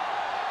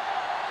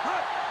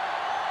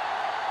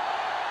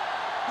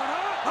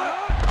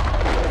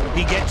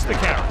 He gets the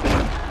carry.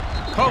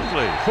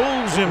 Coakley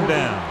pulls him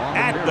down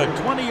at the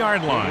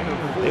 20-yard line.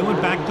 They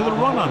went back to the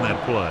run on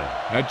that play.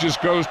 That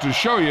just goes to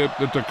show you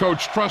that the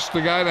coach trusts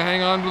the guy to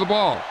hang on to the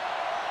ball.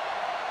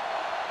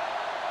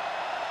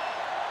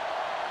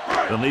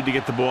 They'll need to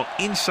get the ball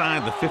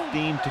inside the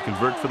 15 to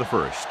convert for the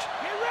 1st.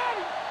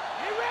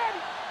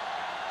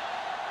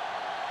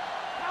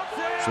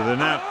 So they're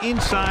now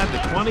inside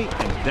the 20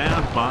 and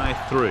down by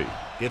 3.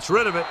 Gets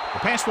rid of it. The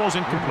pass ball's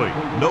incomplete.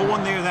 No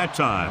one there that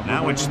time.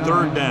 Now it's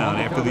 3rd down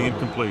after the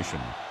incompletion.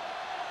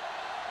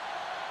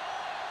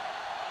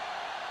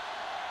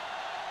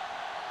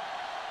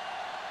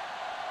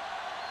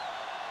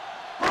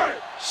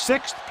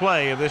 Sixth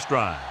play of this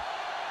drive.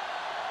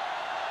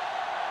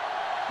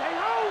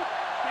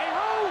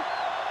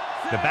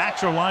 The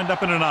backs are lined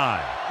up in an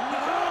I.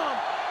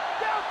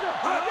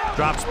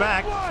 Drops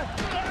back.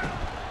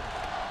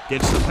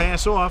 Gets the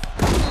pass off.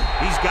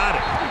 He's got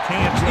it.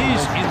 Camps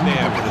is in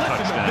there for the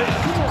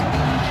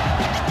touchdown.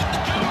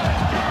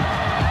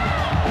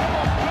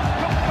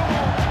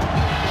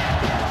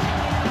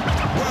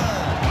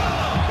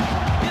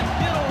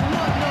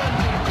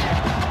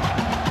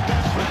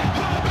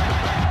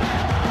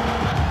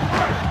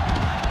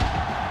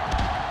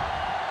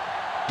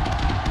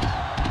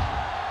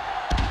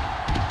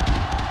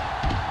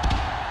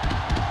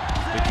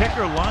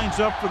 kicker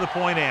lines up for the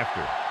point after.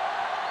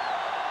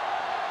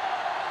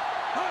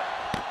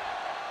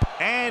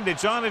 And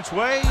it's on its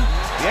way.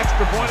 The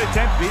extra point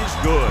attempt is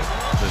good.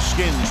 The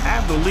Skins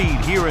have the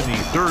lead here in the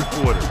third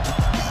quarter.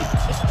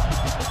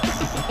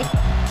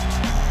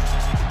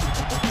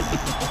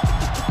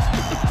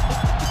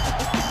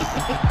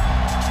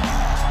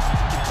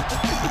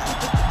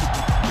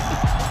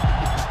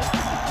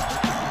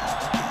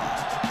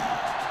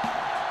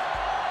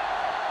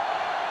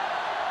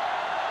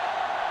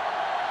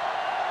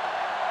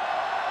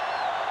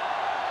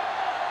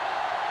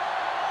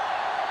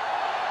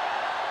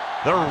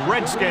 The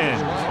Redskins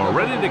are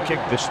ready to kick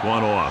this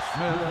one off.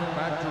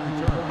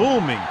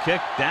 Booming kick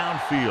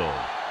downfield.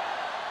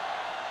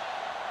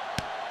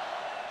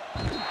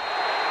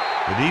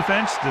 The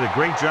defense did a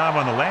great job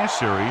on the last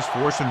series,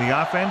 forcing the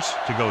offense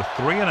to go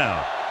 3 and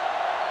out.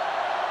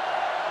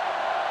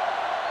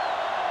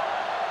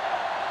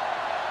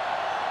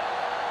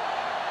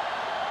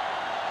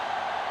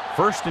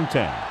 First and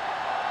 10.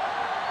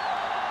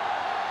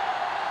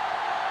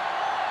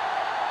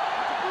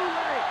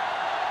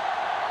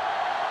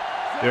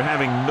 They're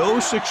having no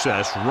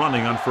success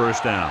running on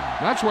first down.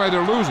 That's why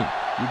they're losing.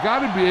 You got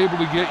to be able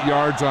to get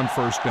yards on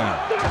first down.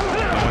 Going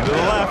to the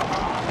left.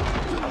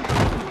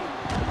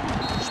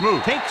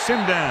 Smooth takes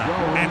him down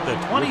at the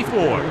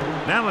 24.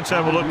 Now let's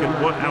have a look at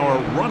what our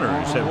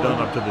runners have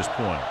done up to this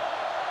point.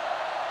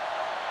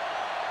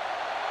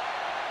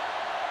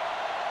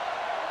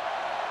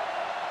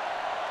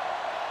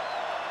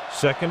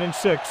 Second and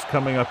 6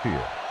 coming up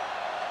here.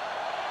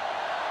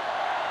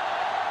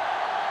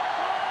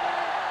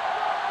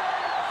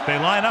 They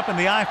line up in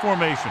the I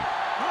formation.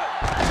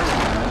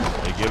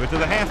 They give it to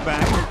the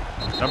halfback.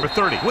 Number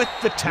 30 with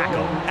the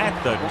tackle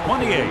at the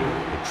 28.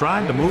 They're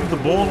trying to move the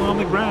ball on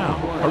the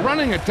ground. A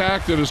running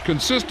attack that is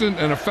consistent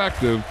and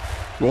effective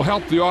will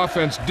help the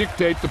offense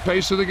dictate the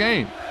pace of the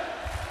game.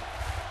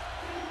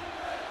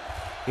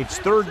 It's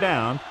third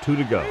down, 2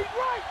 to go.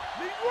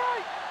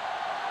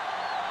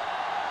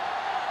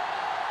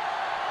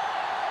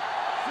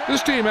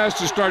 This team has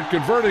to start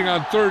converting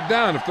on third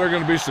down if they're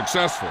going to be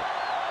successful.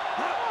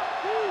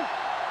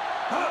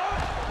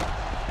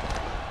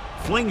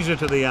 Flings it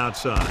to the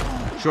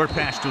outside. Short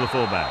pass to the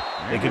fullback.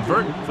 They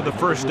convert for the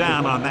first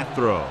down on that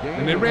throw.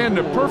 And they ran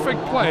the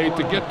perfect play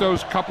to get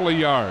those couple of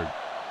yards.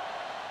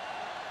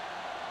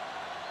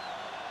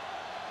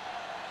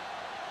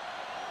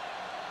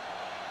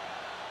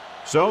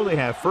 So they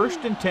have first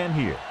and 10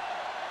 here.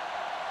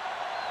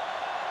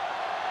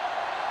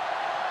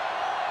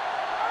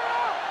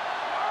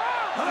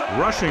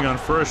 Rushing on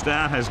first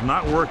down has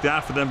not worked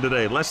out for them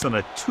today. Less than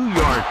a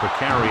 2-yard per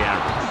carry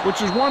average.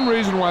 Which is one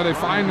reason why they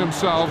find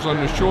themselves on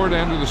the short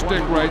end of the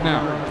stick right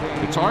now.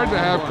 It's hard to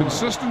have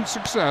consistent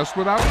success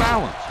without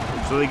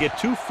balance. So they get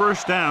 2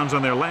 first downs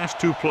on their last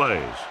 2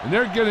 plays. And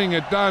they're getting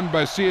it done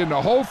by seeing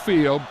the whole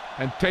field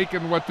and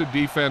taking what the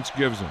defense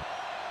gives them.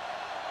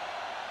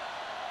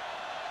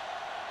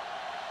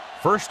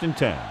 First and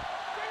 10.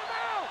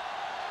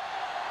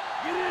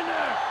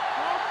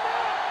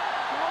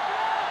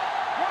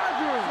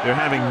 They're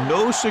having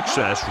no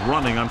success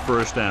running on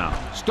first down.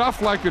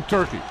 Stuff like a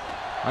turkey.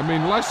 I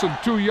mean, less than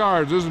 2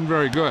 yards isn't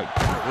very good.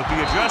 With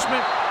the adjustment,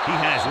 he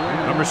has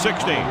it. Number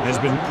 16 has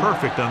been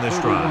perfect on this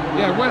drive.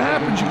 Yeah, what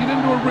happens? You get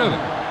into a rhythm.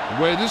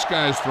 The way this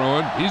guy's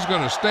throwing, he's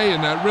going to stay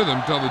in that rhythm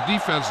until the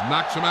defense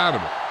knocks him out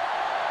of it.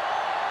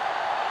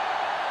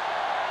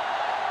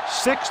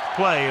 6th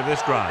play of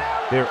this drive.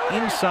 They're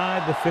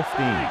inside the 15.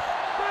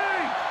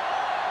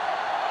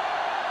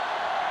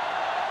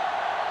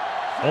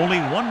 Only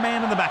one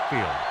man in the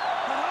backfield.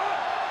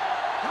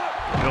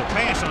 He'll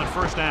pass on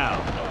first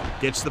down.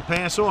 Gets the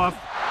pass off.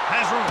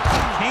 Has room.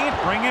 Can't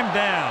bring him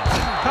down.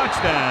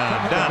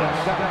 Touchdown, Dallas.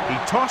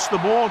 He tossed the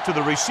ball to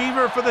the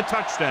receiver for the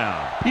touchdown.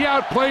 He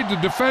outplayed the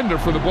defender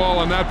for the ball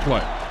on that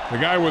play.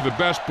 The guy with the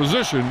best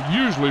position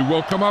usually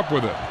will come up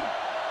with it.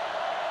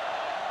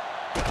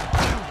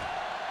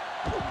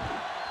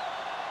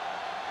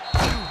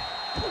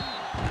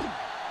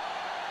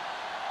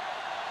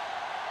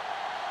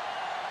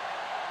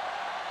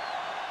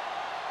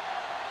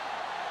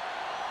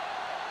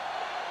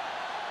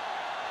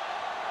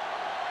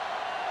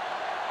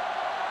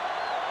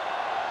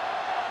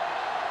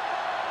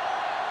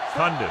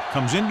 Condit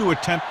comes in to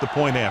attempt the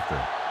point after.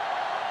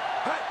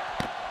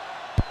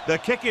 The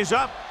kick is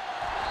up,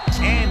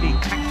 and he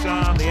tacks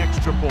on the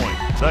extra point.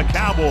 The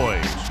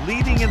Cowboys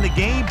leading in the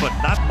game, but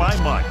not by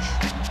much.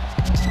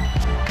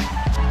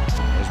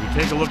 As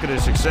we take a look at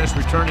his success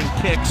returning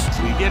kicks,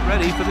 we get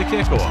ready for the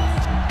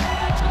kickoff.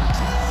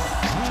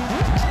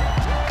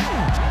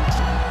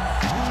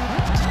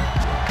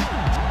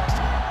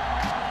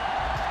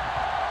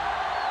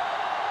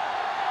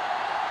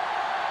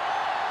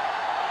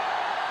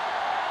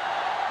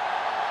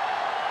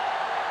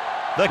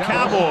 The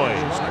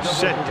Cowboys are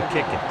set to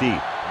kick it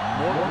deep.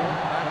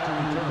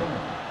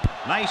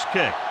 Nice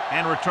kick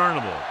and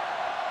returnable.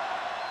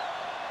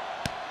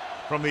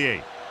 From the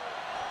 8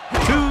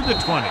 to the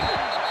 20.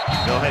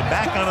 They'll head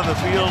back onto the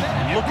field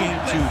looking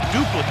to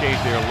duplicate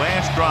their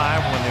last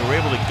drive when they were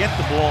able to get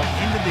the ball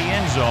into the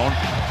end zone,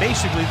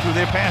 basically through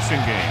their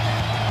passing game.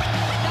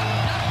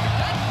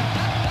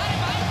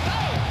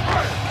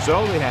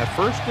 So they have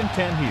 1st and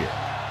 10 here.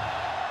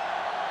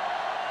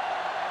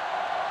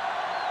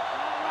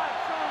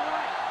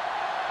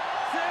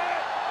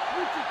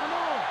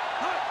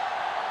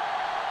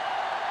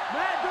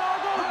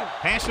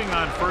 Passing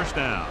on 1st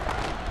down.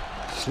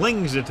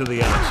 Slings it to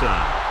the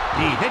outside.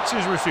 He hits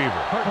his receiver.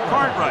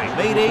 Cartwright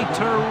made a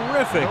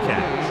terrific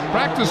catch.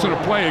 Practicing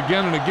a play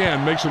again and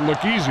again makes it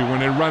look easy when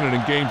they run it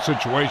in game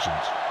situations.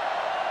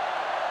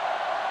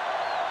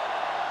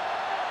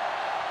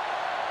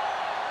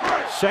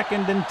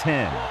 2nd and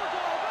 10.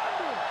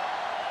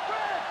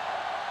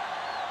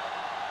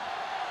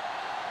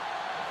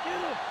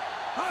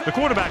 The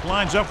quarterback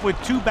lines up with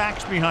 2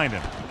 backs behind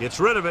him. Gets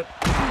rid of it.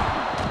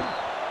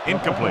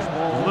 Incomplete.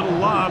 The little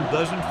lob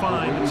doesn't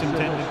find its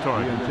intended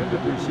target. The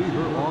intended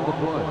receiver on the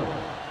play.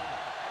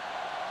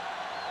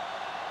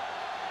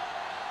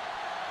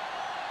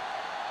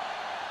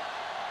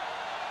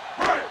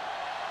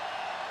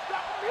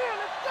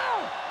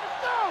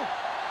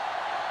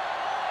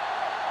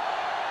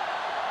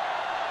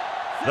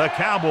 The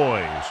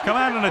Cowboys come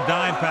out in a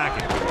dime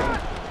package.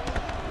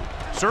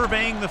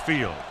 Surveying the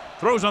field.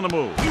 Throws on the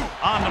move.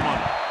 On the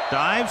money.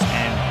 Dives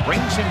and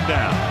brings him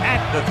down at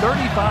the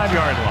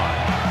 35-yard line.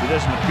 He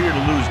doesn't appear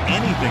to lose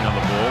anything on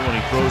the ball when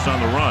he throws on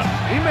the run.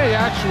 He may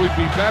actually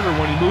be better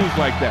when he moves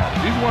like that.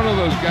 He's one of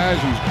those guys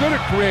who's good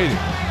at creating.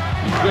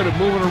 He's good at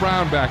moving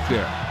around back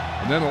there.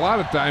 And then a lot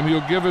of time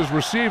he'll give his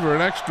receiver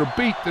an extra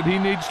beat that he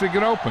needs to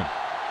get open.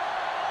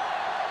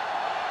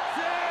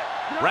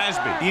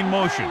 Rasby in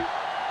motion.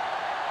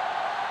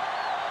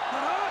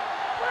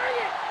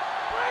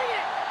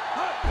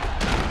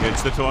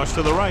 Gets the toss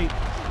to the right.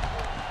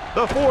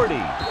 The 40.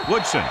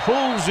 Woodson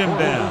pulls him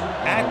down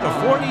at the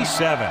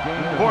 47.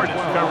 Portis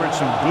covered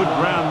some good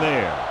ground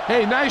there.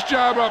 Hey, nice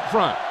job up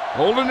front,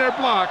 holding their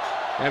blocks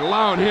and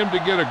allowing him to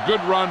get a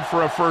good run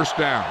for a 1st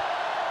down.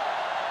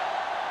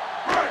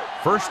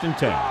 1st and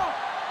 10.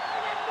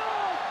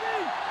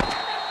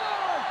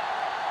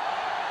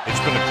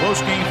 It's been a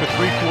close game for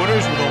 3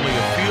 quarters with only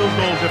a field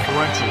goal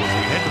differential as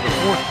we head to the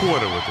 4th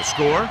quarter with the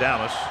score.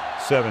 Dallas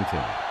 17.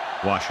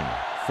 Washington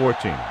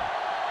 14.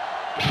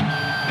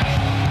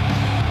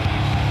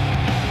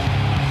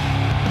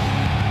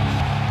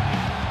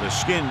 The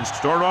Skins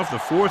start off the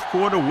 4th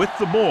quarter with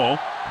the ball,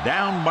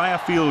 down by a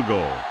field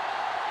goal.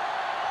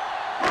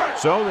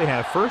 So they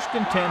have 1st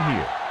and 10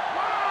 here.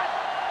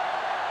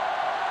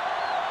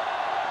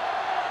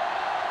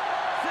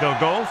 They'll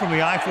go from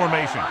the I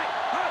formation.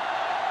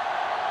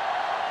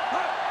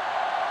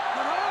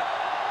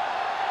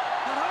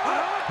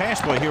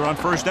 Pass play here on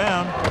 1st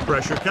down.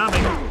 Pressure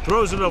coming.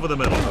 Throws it over the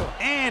middle.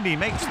 And he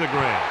makes the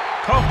grab.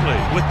 Coakley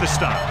with the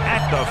stop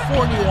at the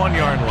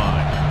 41-yard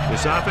line.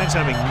 This offense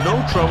having no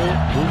trouble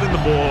moving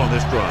the ball on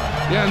this drive.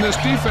 Yeah, and this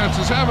defense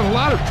is having a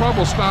lot of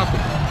trouble stopping.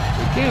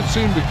 They can't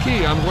seem to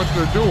key on what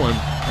they're doing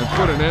and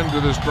put an end to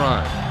this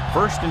drive.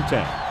 1st and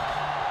 10.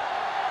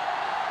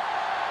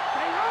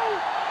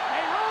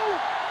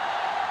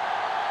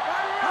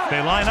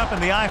 They line up in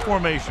the I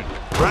formation.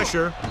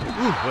 Pressure.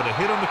 Ooh, what a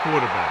hit on the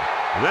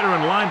quarterback.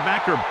 Veteran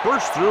linebacker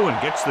bursts through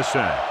and gets the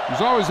sack. He's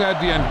always had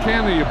the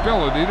uncanny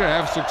ability to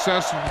have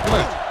success in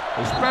blitz,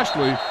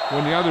 especially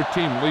when the other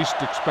team least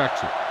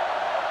expects it.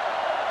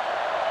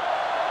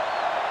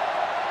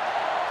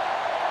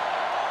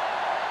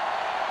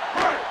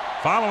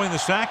 Following the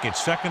sack,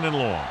 it's 2nd and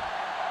long.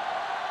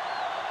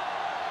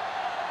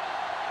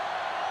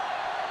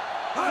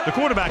 The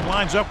quarterback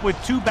lines up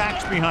with 2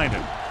 backs behind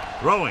him.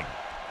 Throwing.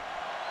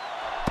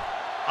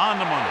 On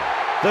the money.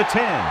 The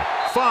 10.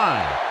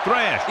 5.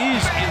 Thrash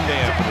is in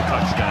there for the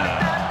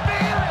touchdown.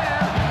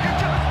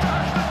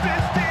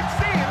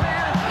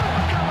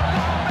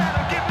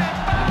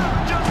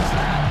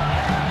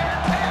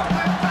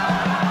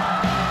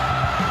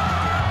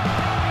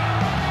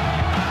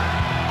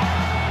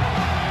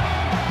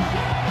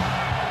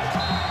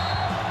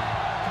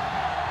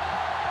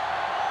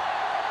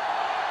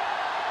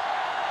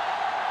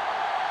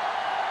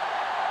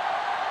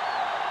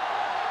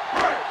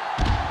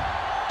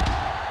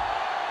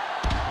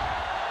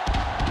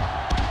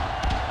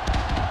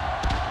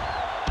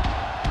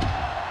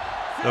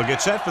 They'll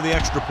get set for the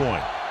extra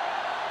point.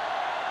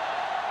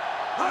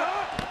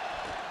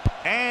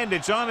 And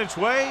it's on its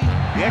way.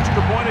 The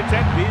extra point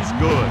attempt is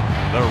good.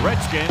 The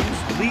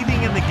Redskins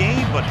leading in the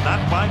game, but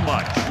not by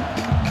much.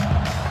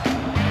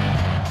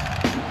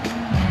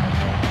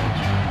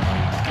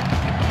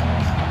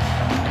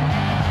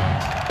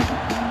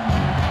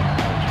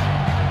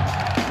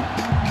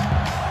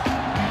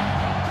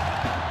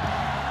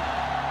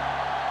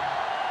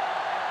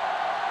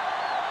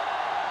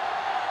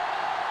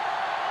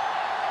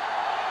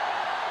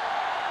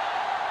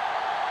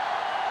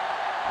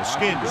 The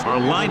Skins are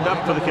lined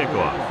up for the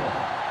kickoff.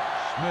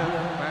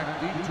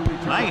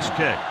 Nice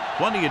kick.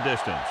 Plenty of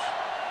distance.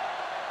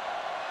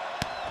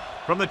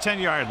 From the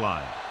 10-yard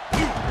line.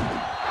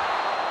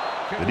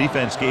 The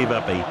defense gave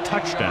up a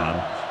touchdown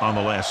on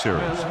the last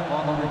series.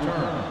 On the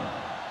return.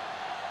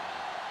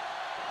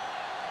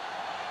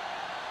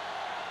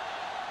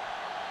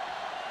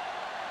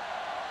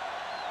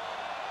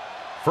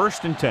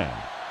 First and 10.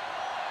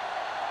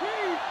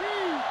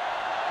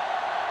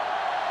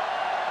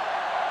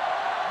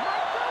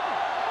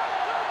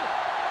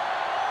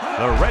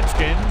 The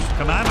Redskins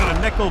come out in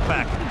a nickel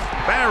package.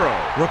 Barrow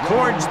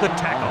records the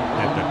tackle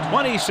at the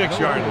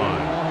 26-yard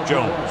line.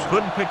 Jones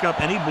couldn't pick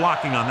up any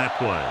blocking on that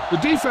play. The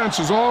defense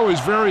is always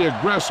very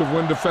aggressive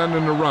when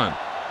defending the run.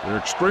 They're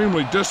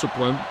extremely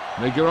disciplined,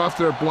 and they get off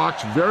their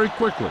blocks very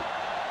quickly.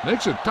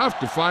 Makes it tough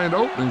to find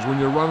openings when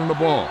you're running the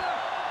ball.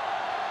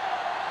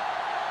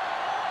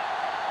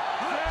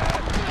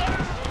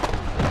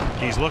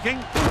 He's looking,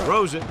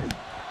 throws it,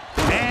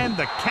 and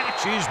the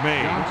catch is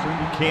made.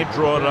 You can't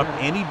draw it up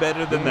any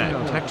better than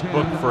that.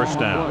 Textbook first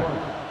down.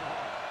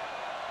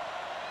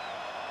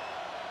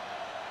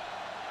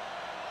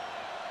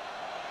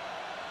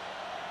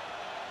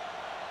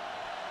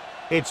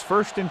 It's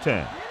first and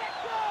 10.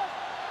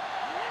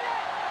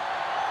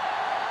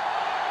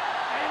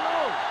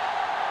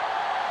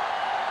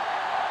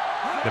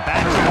 The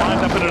batter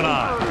lined up at an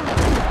eye.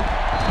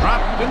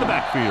 Dropped in the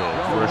backfield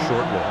for a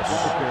short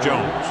loss.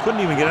 Jones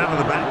couldn't even get out of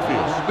the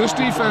backfield. This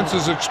defense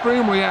is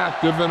extremely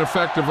active and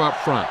effective up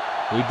front.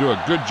 They do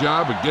a good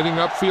job of getting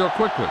upfield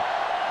quickly,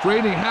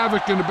 creating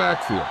havoc in the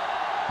backfield.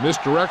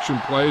 Misdirection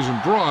plays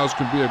and draws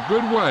can be a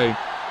good way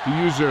to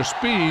use their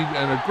speed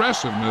and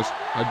aggressiveness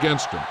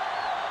against them.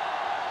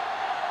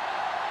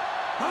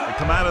 They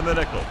come out of the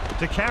nickel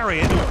to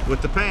carry it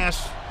with the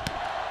pass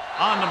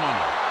on the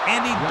money.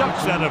 And he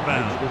ducks out of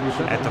bounds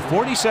at the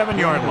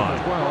 47-yard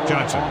line.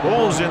 Johnson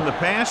bowls in the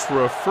pass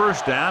for a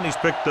first down. He's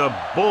picked up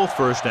both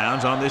first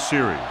downs on this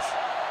series.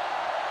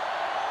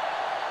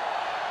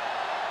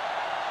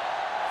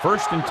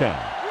 First and 10.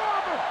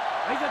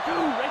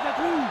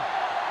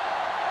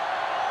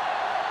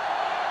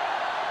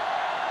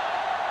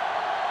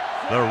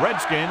 The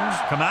Redskins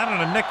come out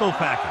in a nickel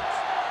package.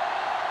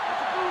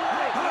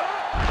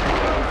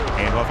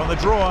 Hand off on the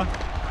draw.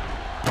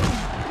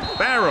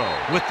 Barrow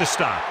with the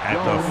stop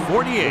at the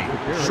 48.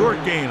 Short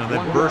gain on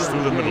that burst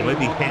through the middle,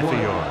 maybe half a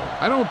yard.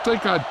 I don't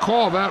think I'd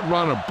call that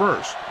run a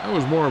burst. That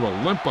was more of a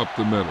limp up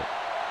the middle.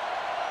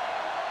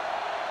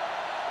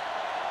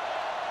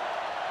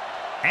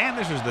 And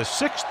this is the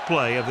 6th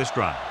play of this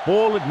drive.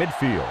 Ball at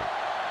midfield.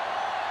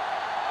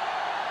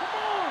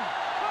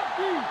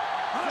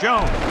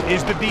 Jones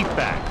is the deep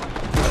back.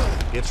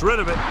 Gets rid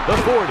of it. The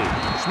 40.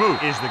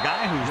 Smoot is the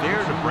guy who's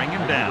there to bring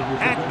him down.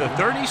 At the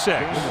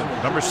 36.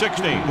 Number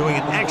 16 doing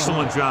an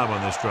excellent job on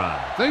this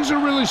drive. Things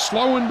are really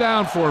slowing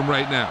down for him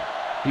right now.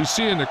 He's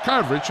seeing the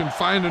coverage and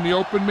finding the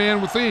open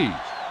man with ease.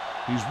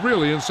 He's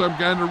really in some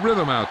kind of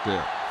rhythm out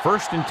there.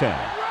 First and 10.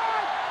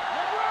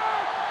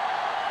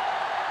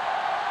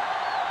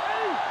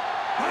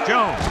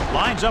 Jones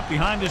lines up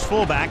behind his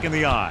fullback in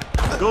the I.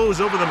 Goes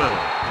over the middle.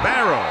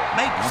 Barrow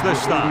makes the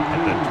stop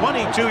at the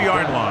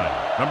 22-yard line.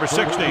 Number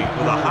 16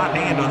 with a hot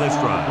hand on this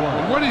drive.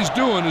 And what he's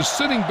doing is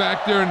sitting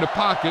back there in the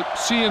pocket,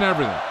 seeing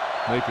everything,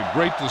 making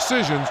great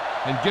decisions,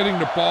 and getting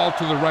the ball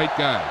to the right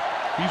guys.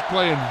 He's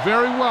playing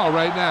very well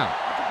right now.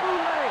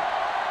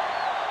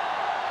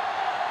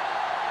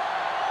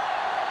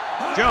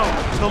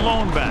 Jones, the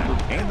lone back,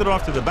 handed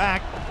off to the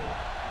back.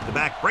 The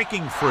back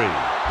breaking free.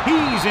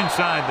 He's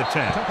inside the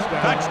 10.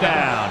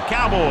 Touchdown,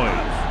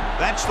 Cowboys.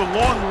 That's the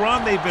long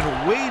run they've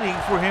been waiting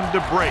for him to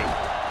break.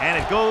 And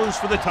it goes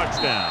for the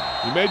touchdown.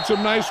 He made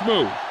some nice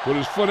moves, put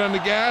his foot on the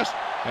gas,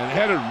 and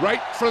headed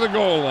right for the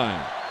goal line.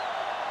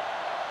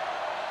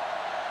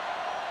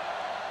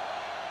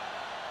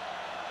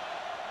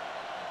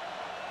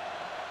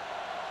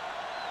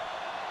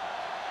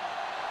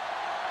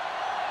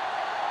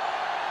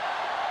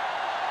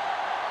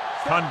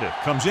 Cundiff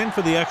comes in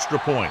for the extra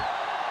point.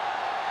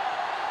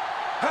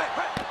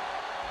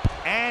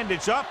 And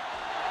it's up.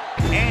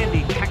 And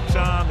he tacks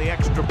on the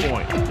extra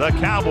point. The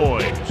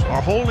Cowboys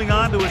are holding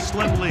on to a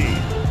slim lead.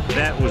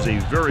 That was a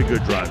very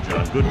good drive,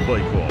 John. Good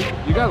play call.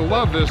 You got to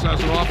love this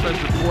as an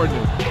offensive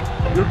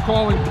coordinator. You're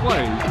calling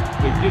plays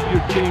to get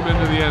your team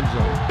into the end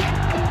zone.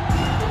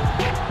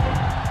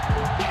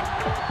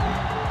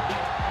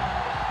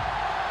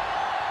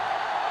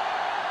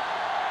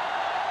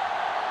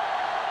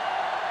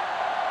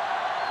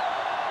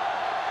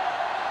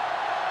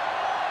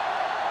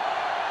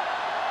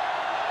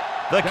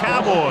 The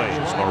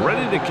Cowboys are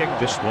ready to kick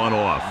this one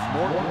off.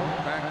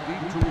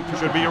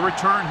 Should be a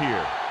return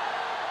here.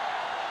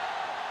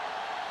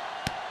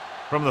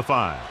 From the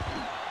 5.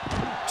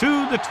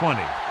 To the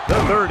 20. The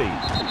 30.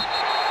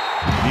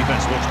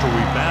 Defense looks to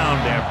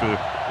rebound after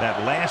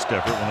that last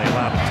effort when they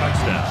allowed a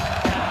touchdown.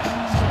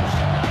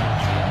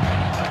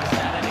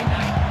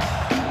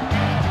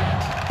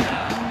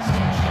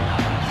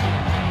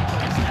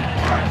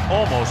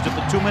 Almost at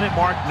the 2-minute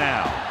mark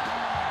now.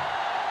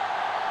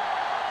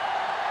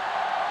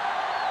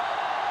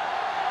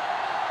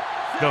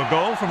 They'll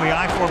go from the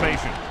I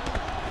formation.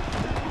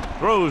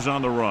 Throws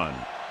on the run.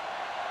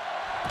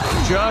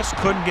 Just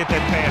couldn't get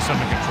that pass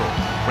under control.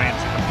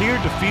 Ramsey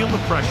appeared to feel the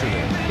pressure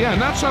there. Yeah,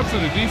 and that's something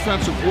the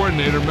defensive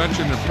coordinator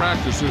mentioned in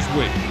practice this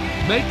week.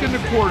 Making the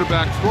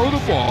quarterback throw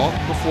the ball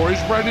before he's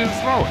ready to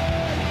throw it.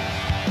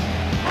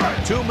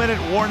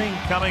 2-minute warning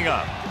coming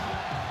up.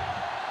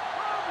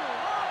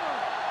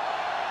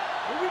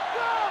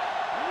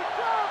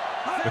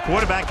 The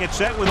quarterback gets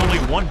set with only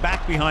one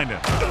back behind him.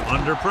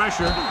 Under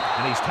pressure,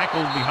 and he's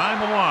tackled behind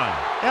the line.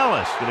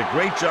 Ellis did a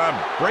great job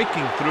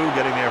breaking through,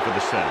 getting there for the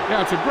center.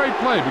 Yeah, it's a great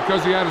play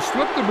because he had to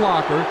slip the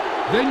blocker,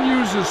 then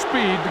use his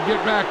speed to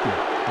get back there.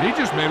 And he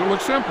just made it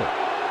look simple.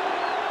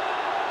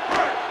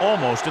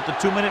 Almost at the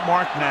 2-minute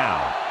mark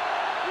now.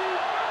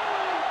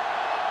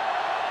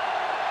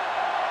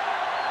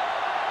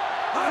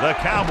 The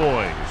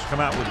Cowboys come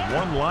out with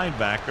one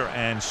linebacker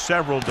and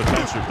several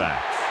defensive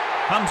backs.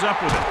 Comes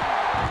up with it.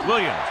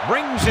 Williams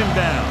brings him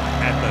down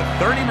at the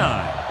 39.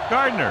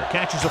 Gardner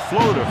catches a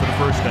floater for the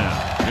first down.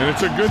 And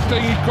it's a good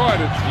thing he caught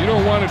it. You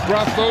don't want to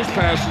drop those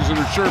passes that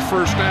are sure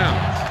first down.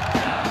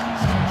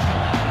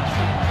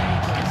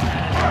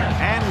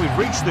 And we've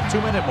reached the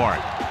 2-minute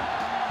mark.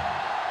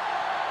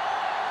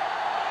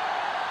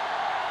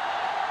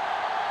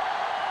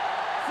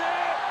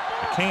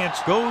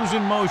 Cants goes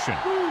in motion.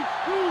 The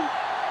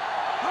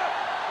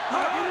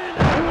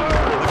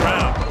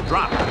ground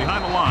dropped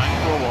behind the line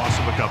for a loss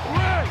of a couple.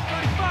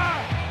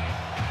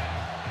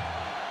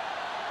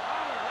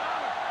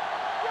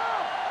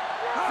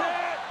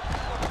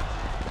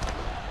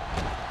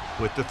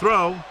 With the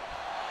throw.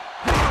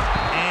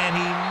 And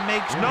he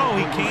makes no,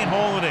 he can't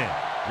haul it in.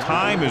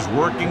 Time is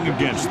working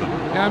against them.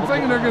 Yeah, I'm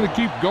thinking they're going to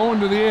keep going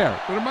to the air,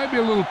 but it might be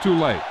a little too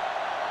late.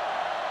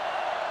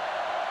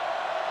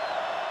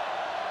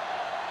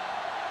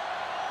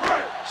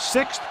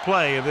 Sixth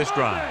play of this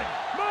drive.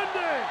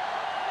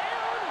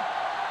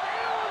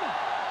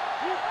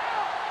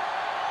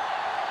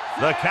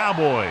 The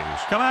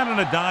Cowboys come out in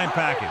a dime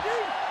package.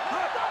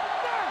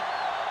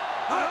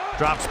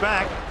 Drops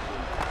back.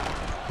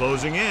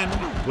 Closing in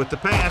with the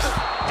pass.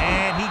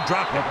 And he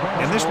dropped it.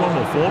 And this one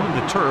will fall to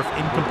the turf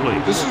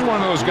incomplete. This is one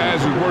of those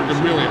guys who's working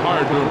really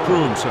hard to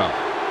improve himself.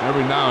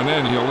 Every now and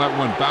then he'll let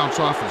one bounce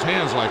off his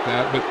hands like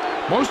that, but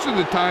most of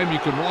the time you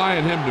can rely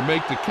on him to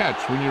make the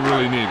catch when you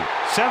really need it.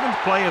 Seventh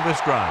play of this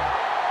drive.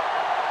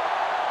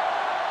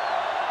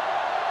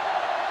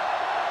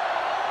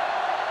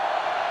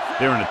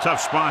 They're in a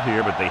tough spot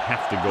here, but they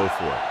have to go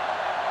for it.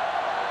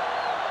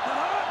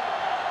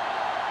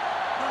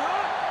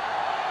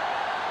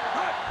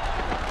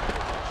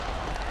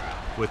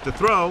 With the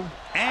throw,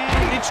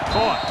 and it's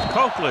caught.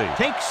 Coakley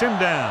takes him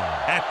down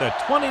at the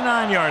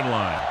 29-yard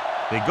line.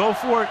 They go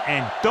for it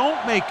and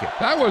don't make it.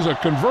 That was a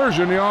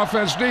conversion the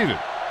offense needed.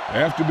 They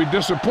have to be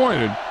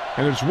disappointed,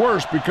 and it's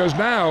worse because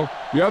now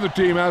the other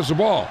team has the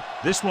ball.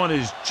 This one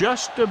is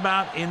just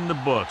about in the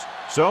books,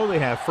 so they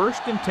have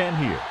 1st and 10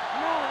 here.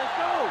 Come on, let's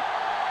go.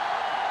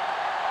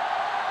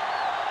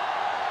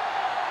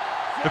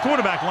 The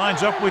quarterback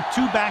lines up with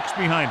two backs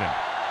behind him.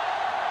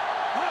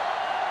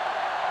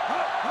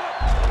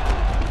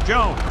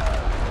 Jones.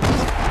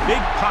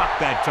 Big pop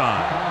that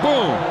time.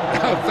 Boom!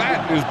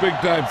 That is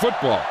big-time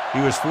football. He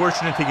was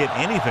fortunate to get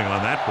anything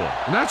on that play.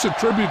 And that's a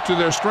tribute to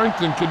their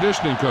strength and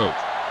conditioning coach.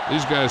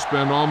 These guys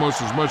spend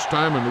almost as much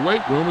time in the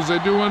weight room as they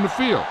do on the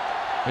field.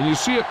 And you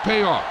see it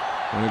pay off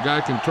when a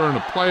guy can turn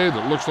a play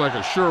that looks like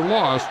a sure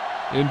loss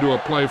into a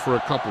play for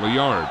a couple of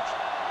yards.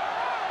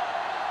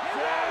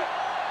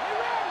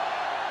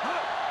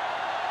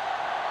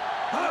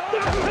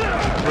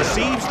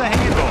 Receives the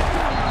handoff.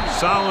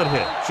 Solid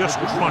hit. Just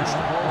crunched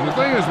him. And the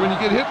thing is, when you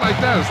get hit like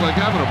that, it's like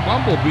having a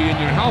bumblebee in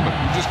your helmet.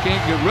 You just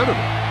can't get rid of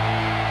it.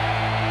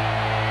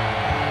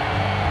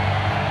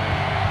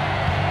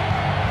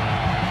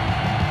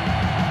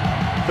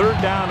 Third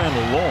down and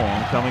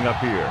long coming up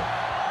here.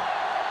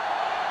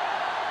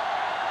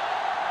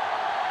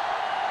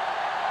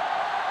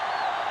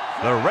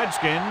 The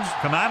Redskins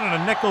come out in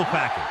a nickel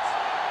package.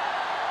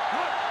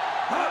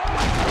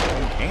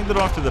 Hand it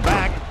off to the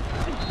back.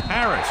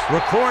 Harris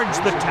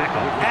records the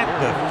tackle at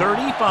the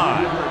 35.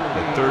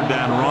 The third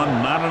down run,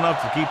 not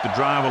enough to keep the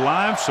drive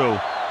alive, so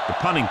the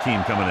punting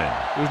team coming in.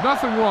 There's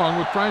nothing wrong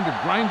with trying to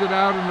grind it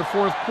out in the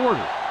fourth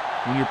quarter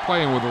when you're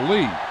playing with a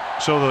lead.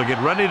 So they'll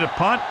get ready to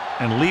punt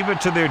and leave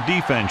it to their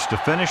defense to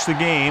finish the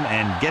game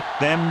and get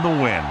them the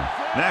win.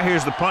 Now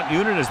here's the punt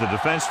unit as the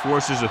defense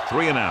forces a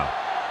 3-and-out.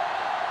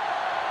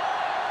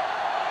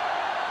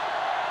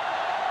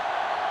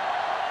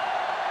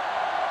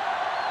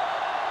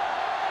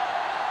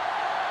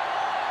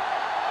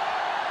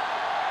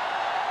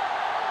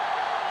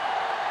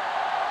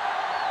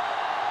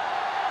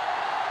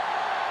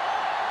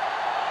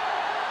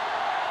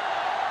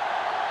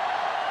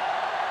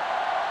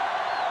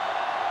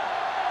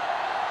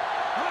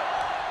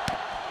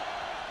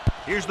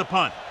 Here's the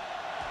punt.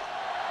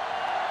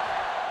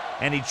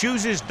 And he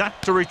chooses not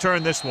to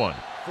return this one.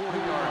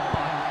 40-yard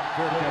punt.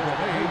 Fair catch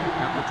made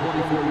at the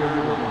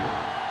 24-yard line.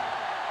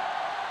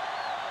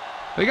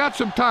 They got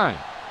some time,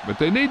 but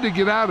they need to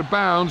get out of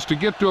bounds to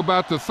get to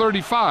about the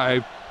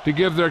 35 to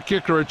give their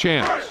kicker a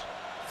chance.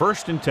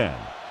 1st and 10.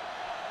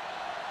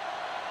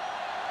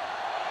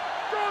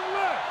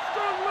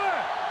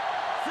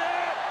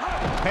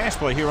 pass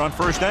play here on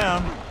first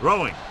down.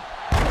 Throwing.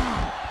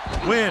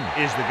 Wynn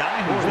is the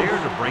guy who's there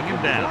to bring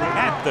him down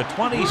at the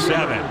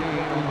 27.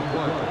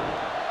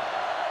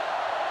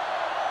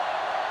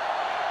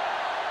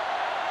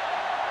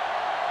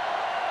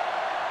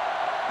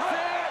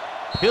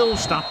 He'll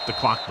stop the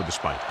clock with the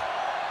spike.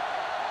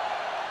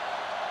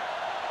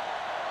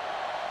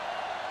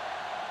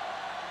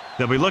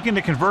 They'll be looking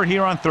to convert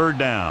here on third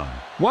down.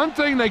 One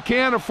thing they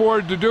can't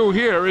afford to do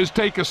here is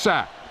take a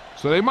sack.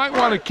 So they might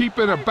want to keep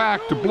it a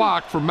back to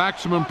block for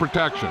maximum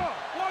protection.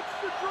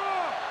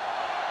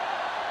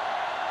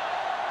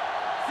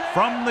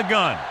 From the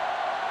gun.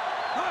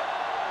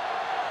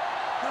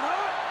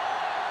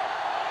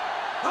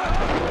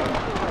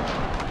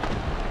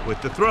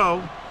 With the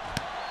throw.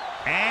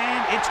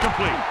 And it's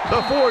complete.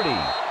 The 40.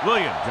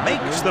 Williams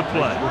makes the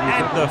play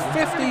at the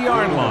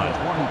 50-yard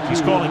line.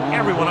 He's calling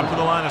everyone up to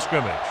the line of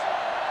scrimmage.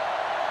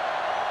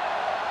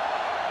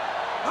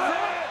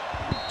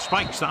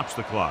 Spike stops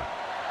the clock.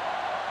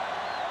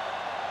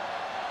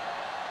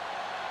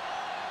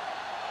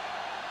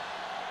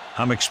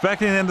 I'm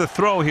expecting them to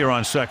throw here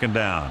on second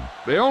down.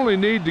 They only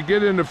need to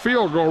get into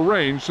field goal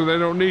range, so they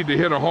don't need to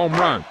hit a home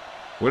run.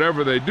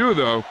 Whatever they do,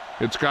 though,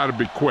 it's got to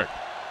be quick.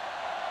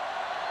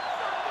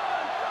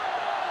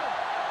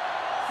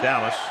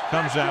 Dallas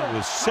comes out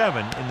with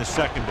 7 in the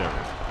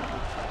secondary.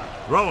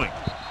 Throwing.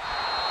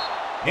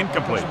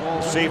 Incomplete.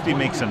 The safety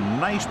makes a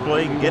nice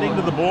play getting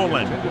to the ball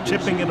and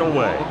tipping it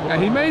away.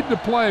 And he made the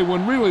play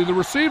when really the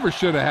receiver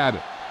should have had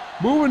it.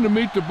 Moving to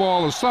meet the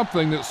ball is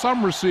something that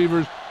some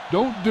receivers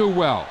don't do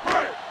well.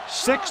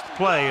 6th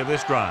play of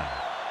this drive.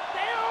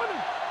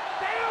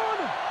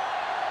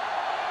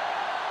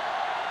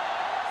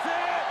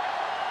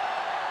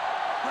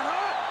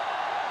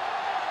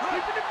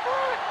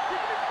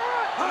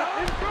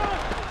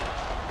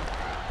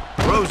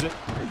 Throws it.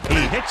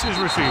 He hits his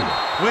receiver.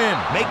 Wynn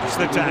makes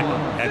the tackle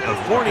at the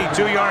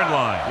 42-yard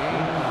line.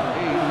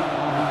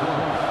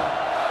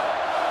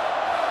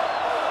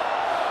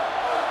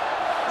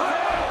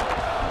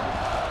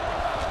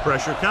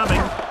 Pressure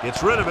coming.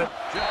 Gets rid of it.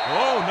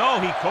 Oh,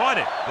 no, he caught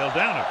it. They'll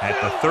down it at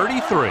the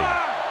 33.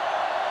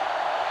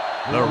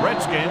 The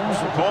Redskins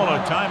call a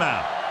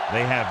timeout.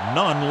 They have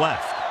none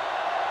left.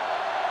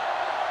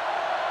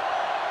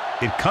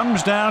 It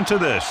comes down to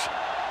this.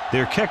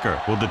 Their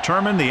kicker will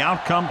determine the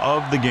outcome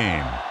of the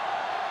game.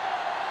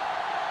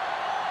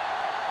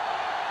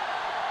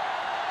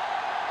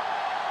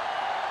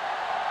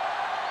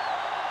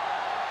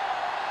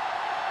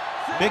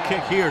 Big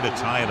kick here to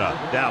tie it up.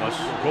 Dallas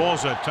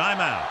calls a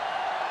timeout.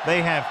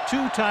 They have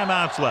 2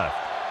 timeouts left.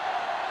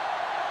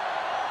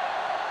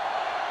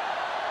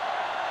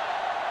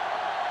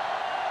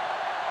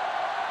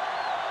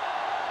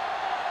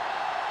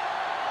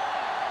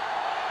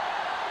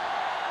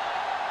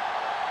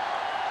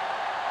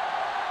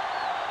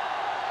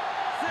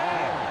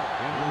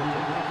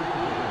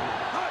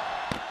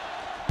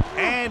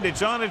 And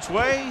it's on its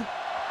way.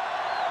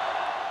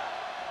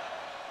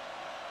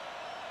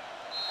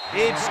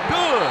 It's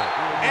good.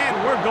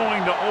 And we're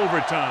going to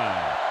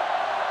overtime.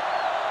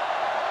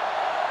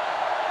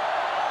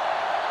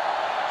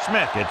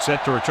 Smith gets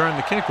set to return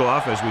the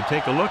kickoff as we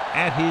take a look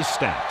at his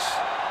stats.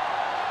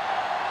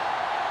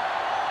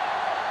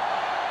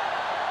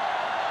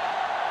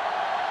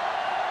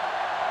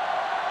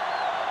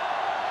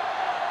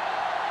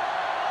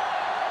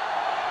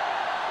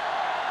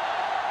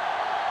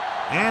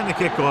 And the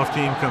kickoff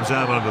team comes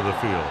out onto the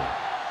field.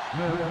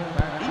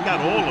 He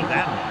got all of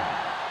that one.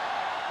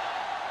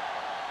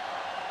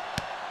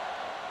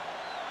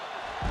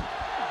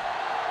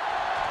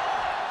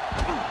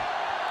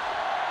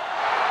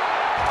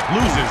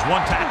 Loses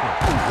one tackle.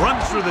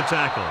 Runs through the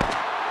tackle.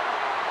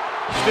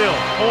 Still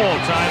all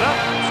tied up,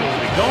 so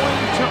we'll be going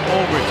to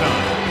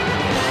overtime.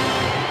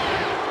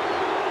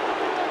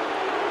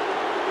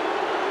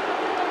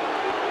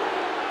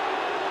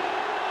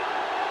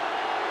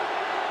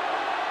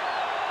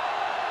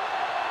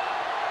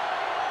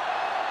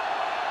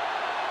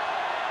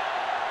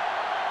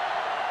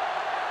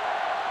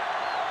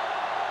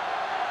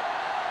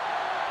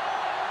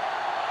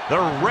 The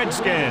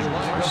Redskins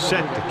are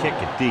set to kick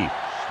it deep.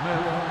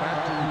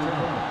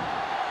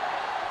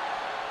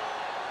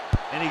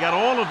 And he got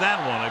all of that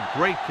one. A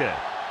great kick.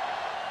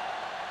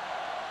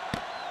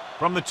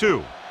 From the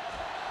 2.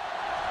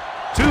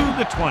 To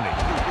the 20.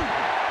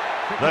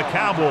 The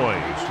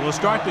Cowboys will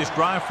start this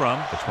drive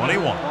from the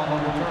 21.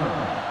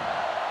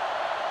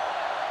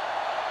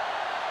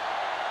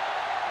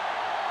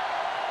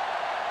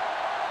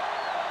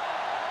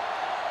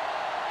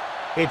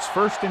 It's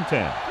 1st and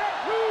 10.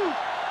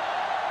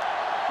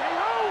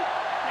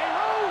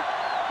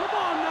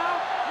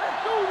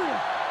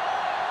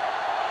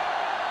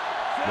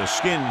 The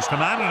Skins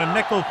come out in a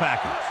nickel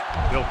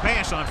package. He'll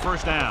pass on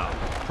 1st down.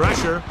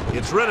 Pressure,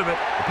 gets rid of it.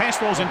 The pass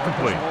falls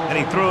incomplete. And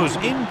he throws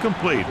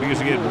incomplete because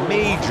he get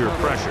major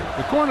pressure.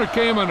 The corner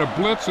came on a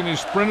blitz and he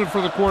sprinted for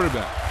the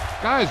quarterback.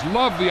 Guys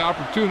love the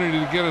opportunity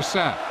to get a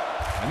sack.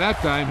 And that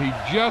time he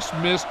just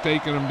missed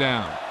taking him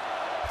down.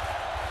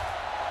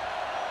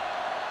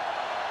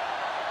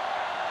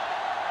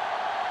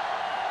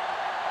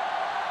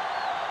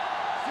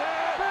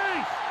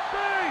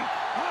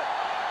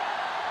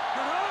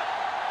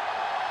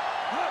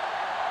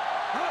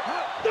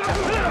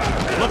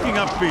 Looking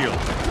upfield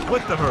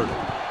with the hurdle.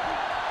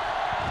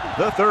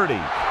 The 30,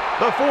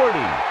 the 40.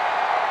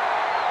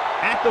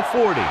 At the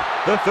 40,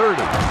 the 30.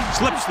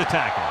 Slips the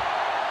tackle.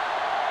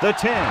 The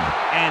 10.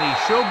 And he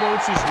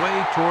showboats his way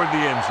toward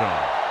the end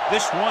zone.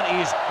 This one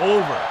is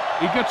over.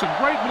 He gets a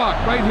great block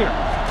right here.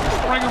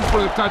 Spring him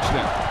for the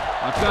touchdown.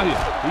 I'll tell you,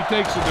 he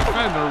takes the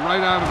defender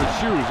right out of his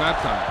shoes that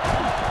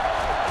time.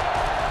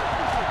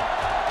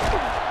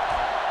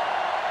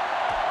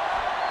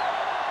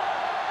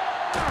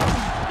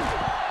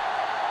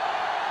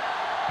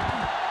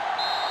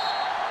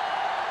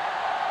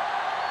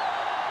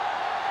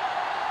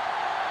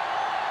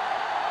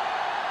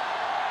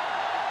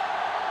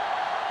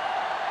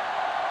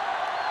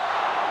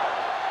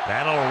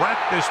 That'll wrap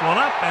this one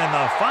up, and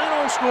the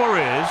final score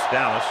is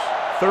Dallas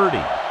 30,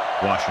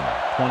 Washington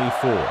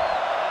 24.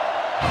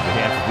 On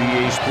behalf of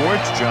EA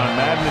Sports, John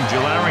Madden and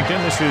Jill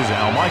Arrington, this is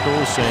Al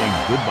Michaels saying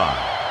goodbye.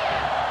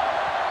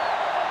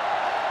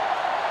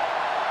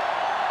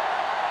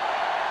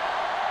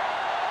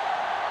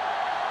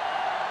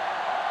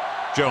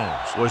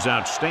 Jones was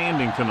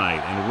outstanding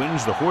tonight and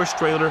wins the Horse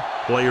Trailer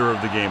Player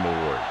of the Game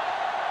award.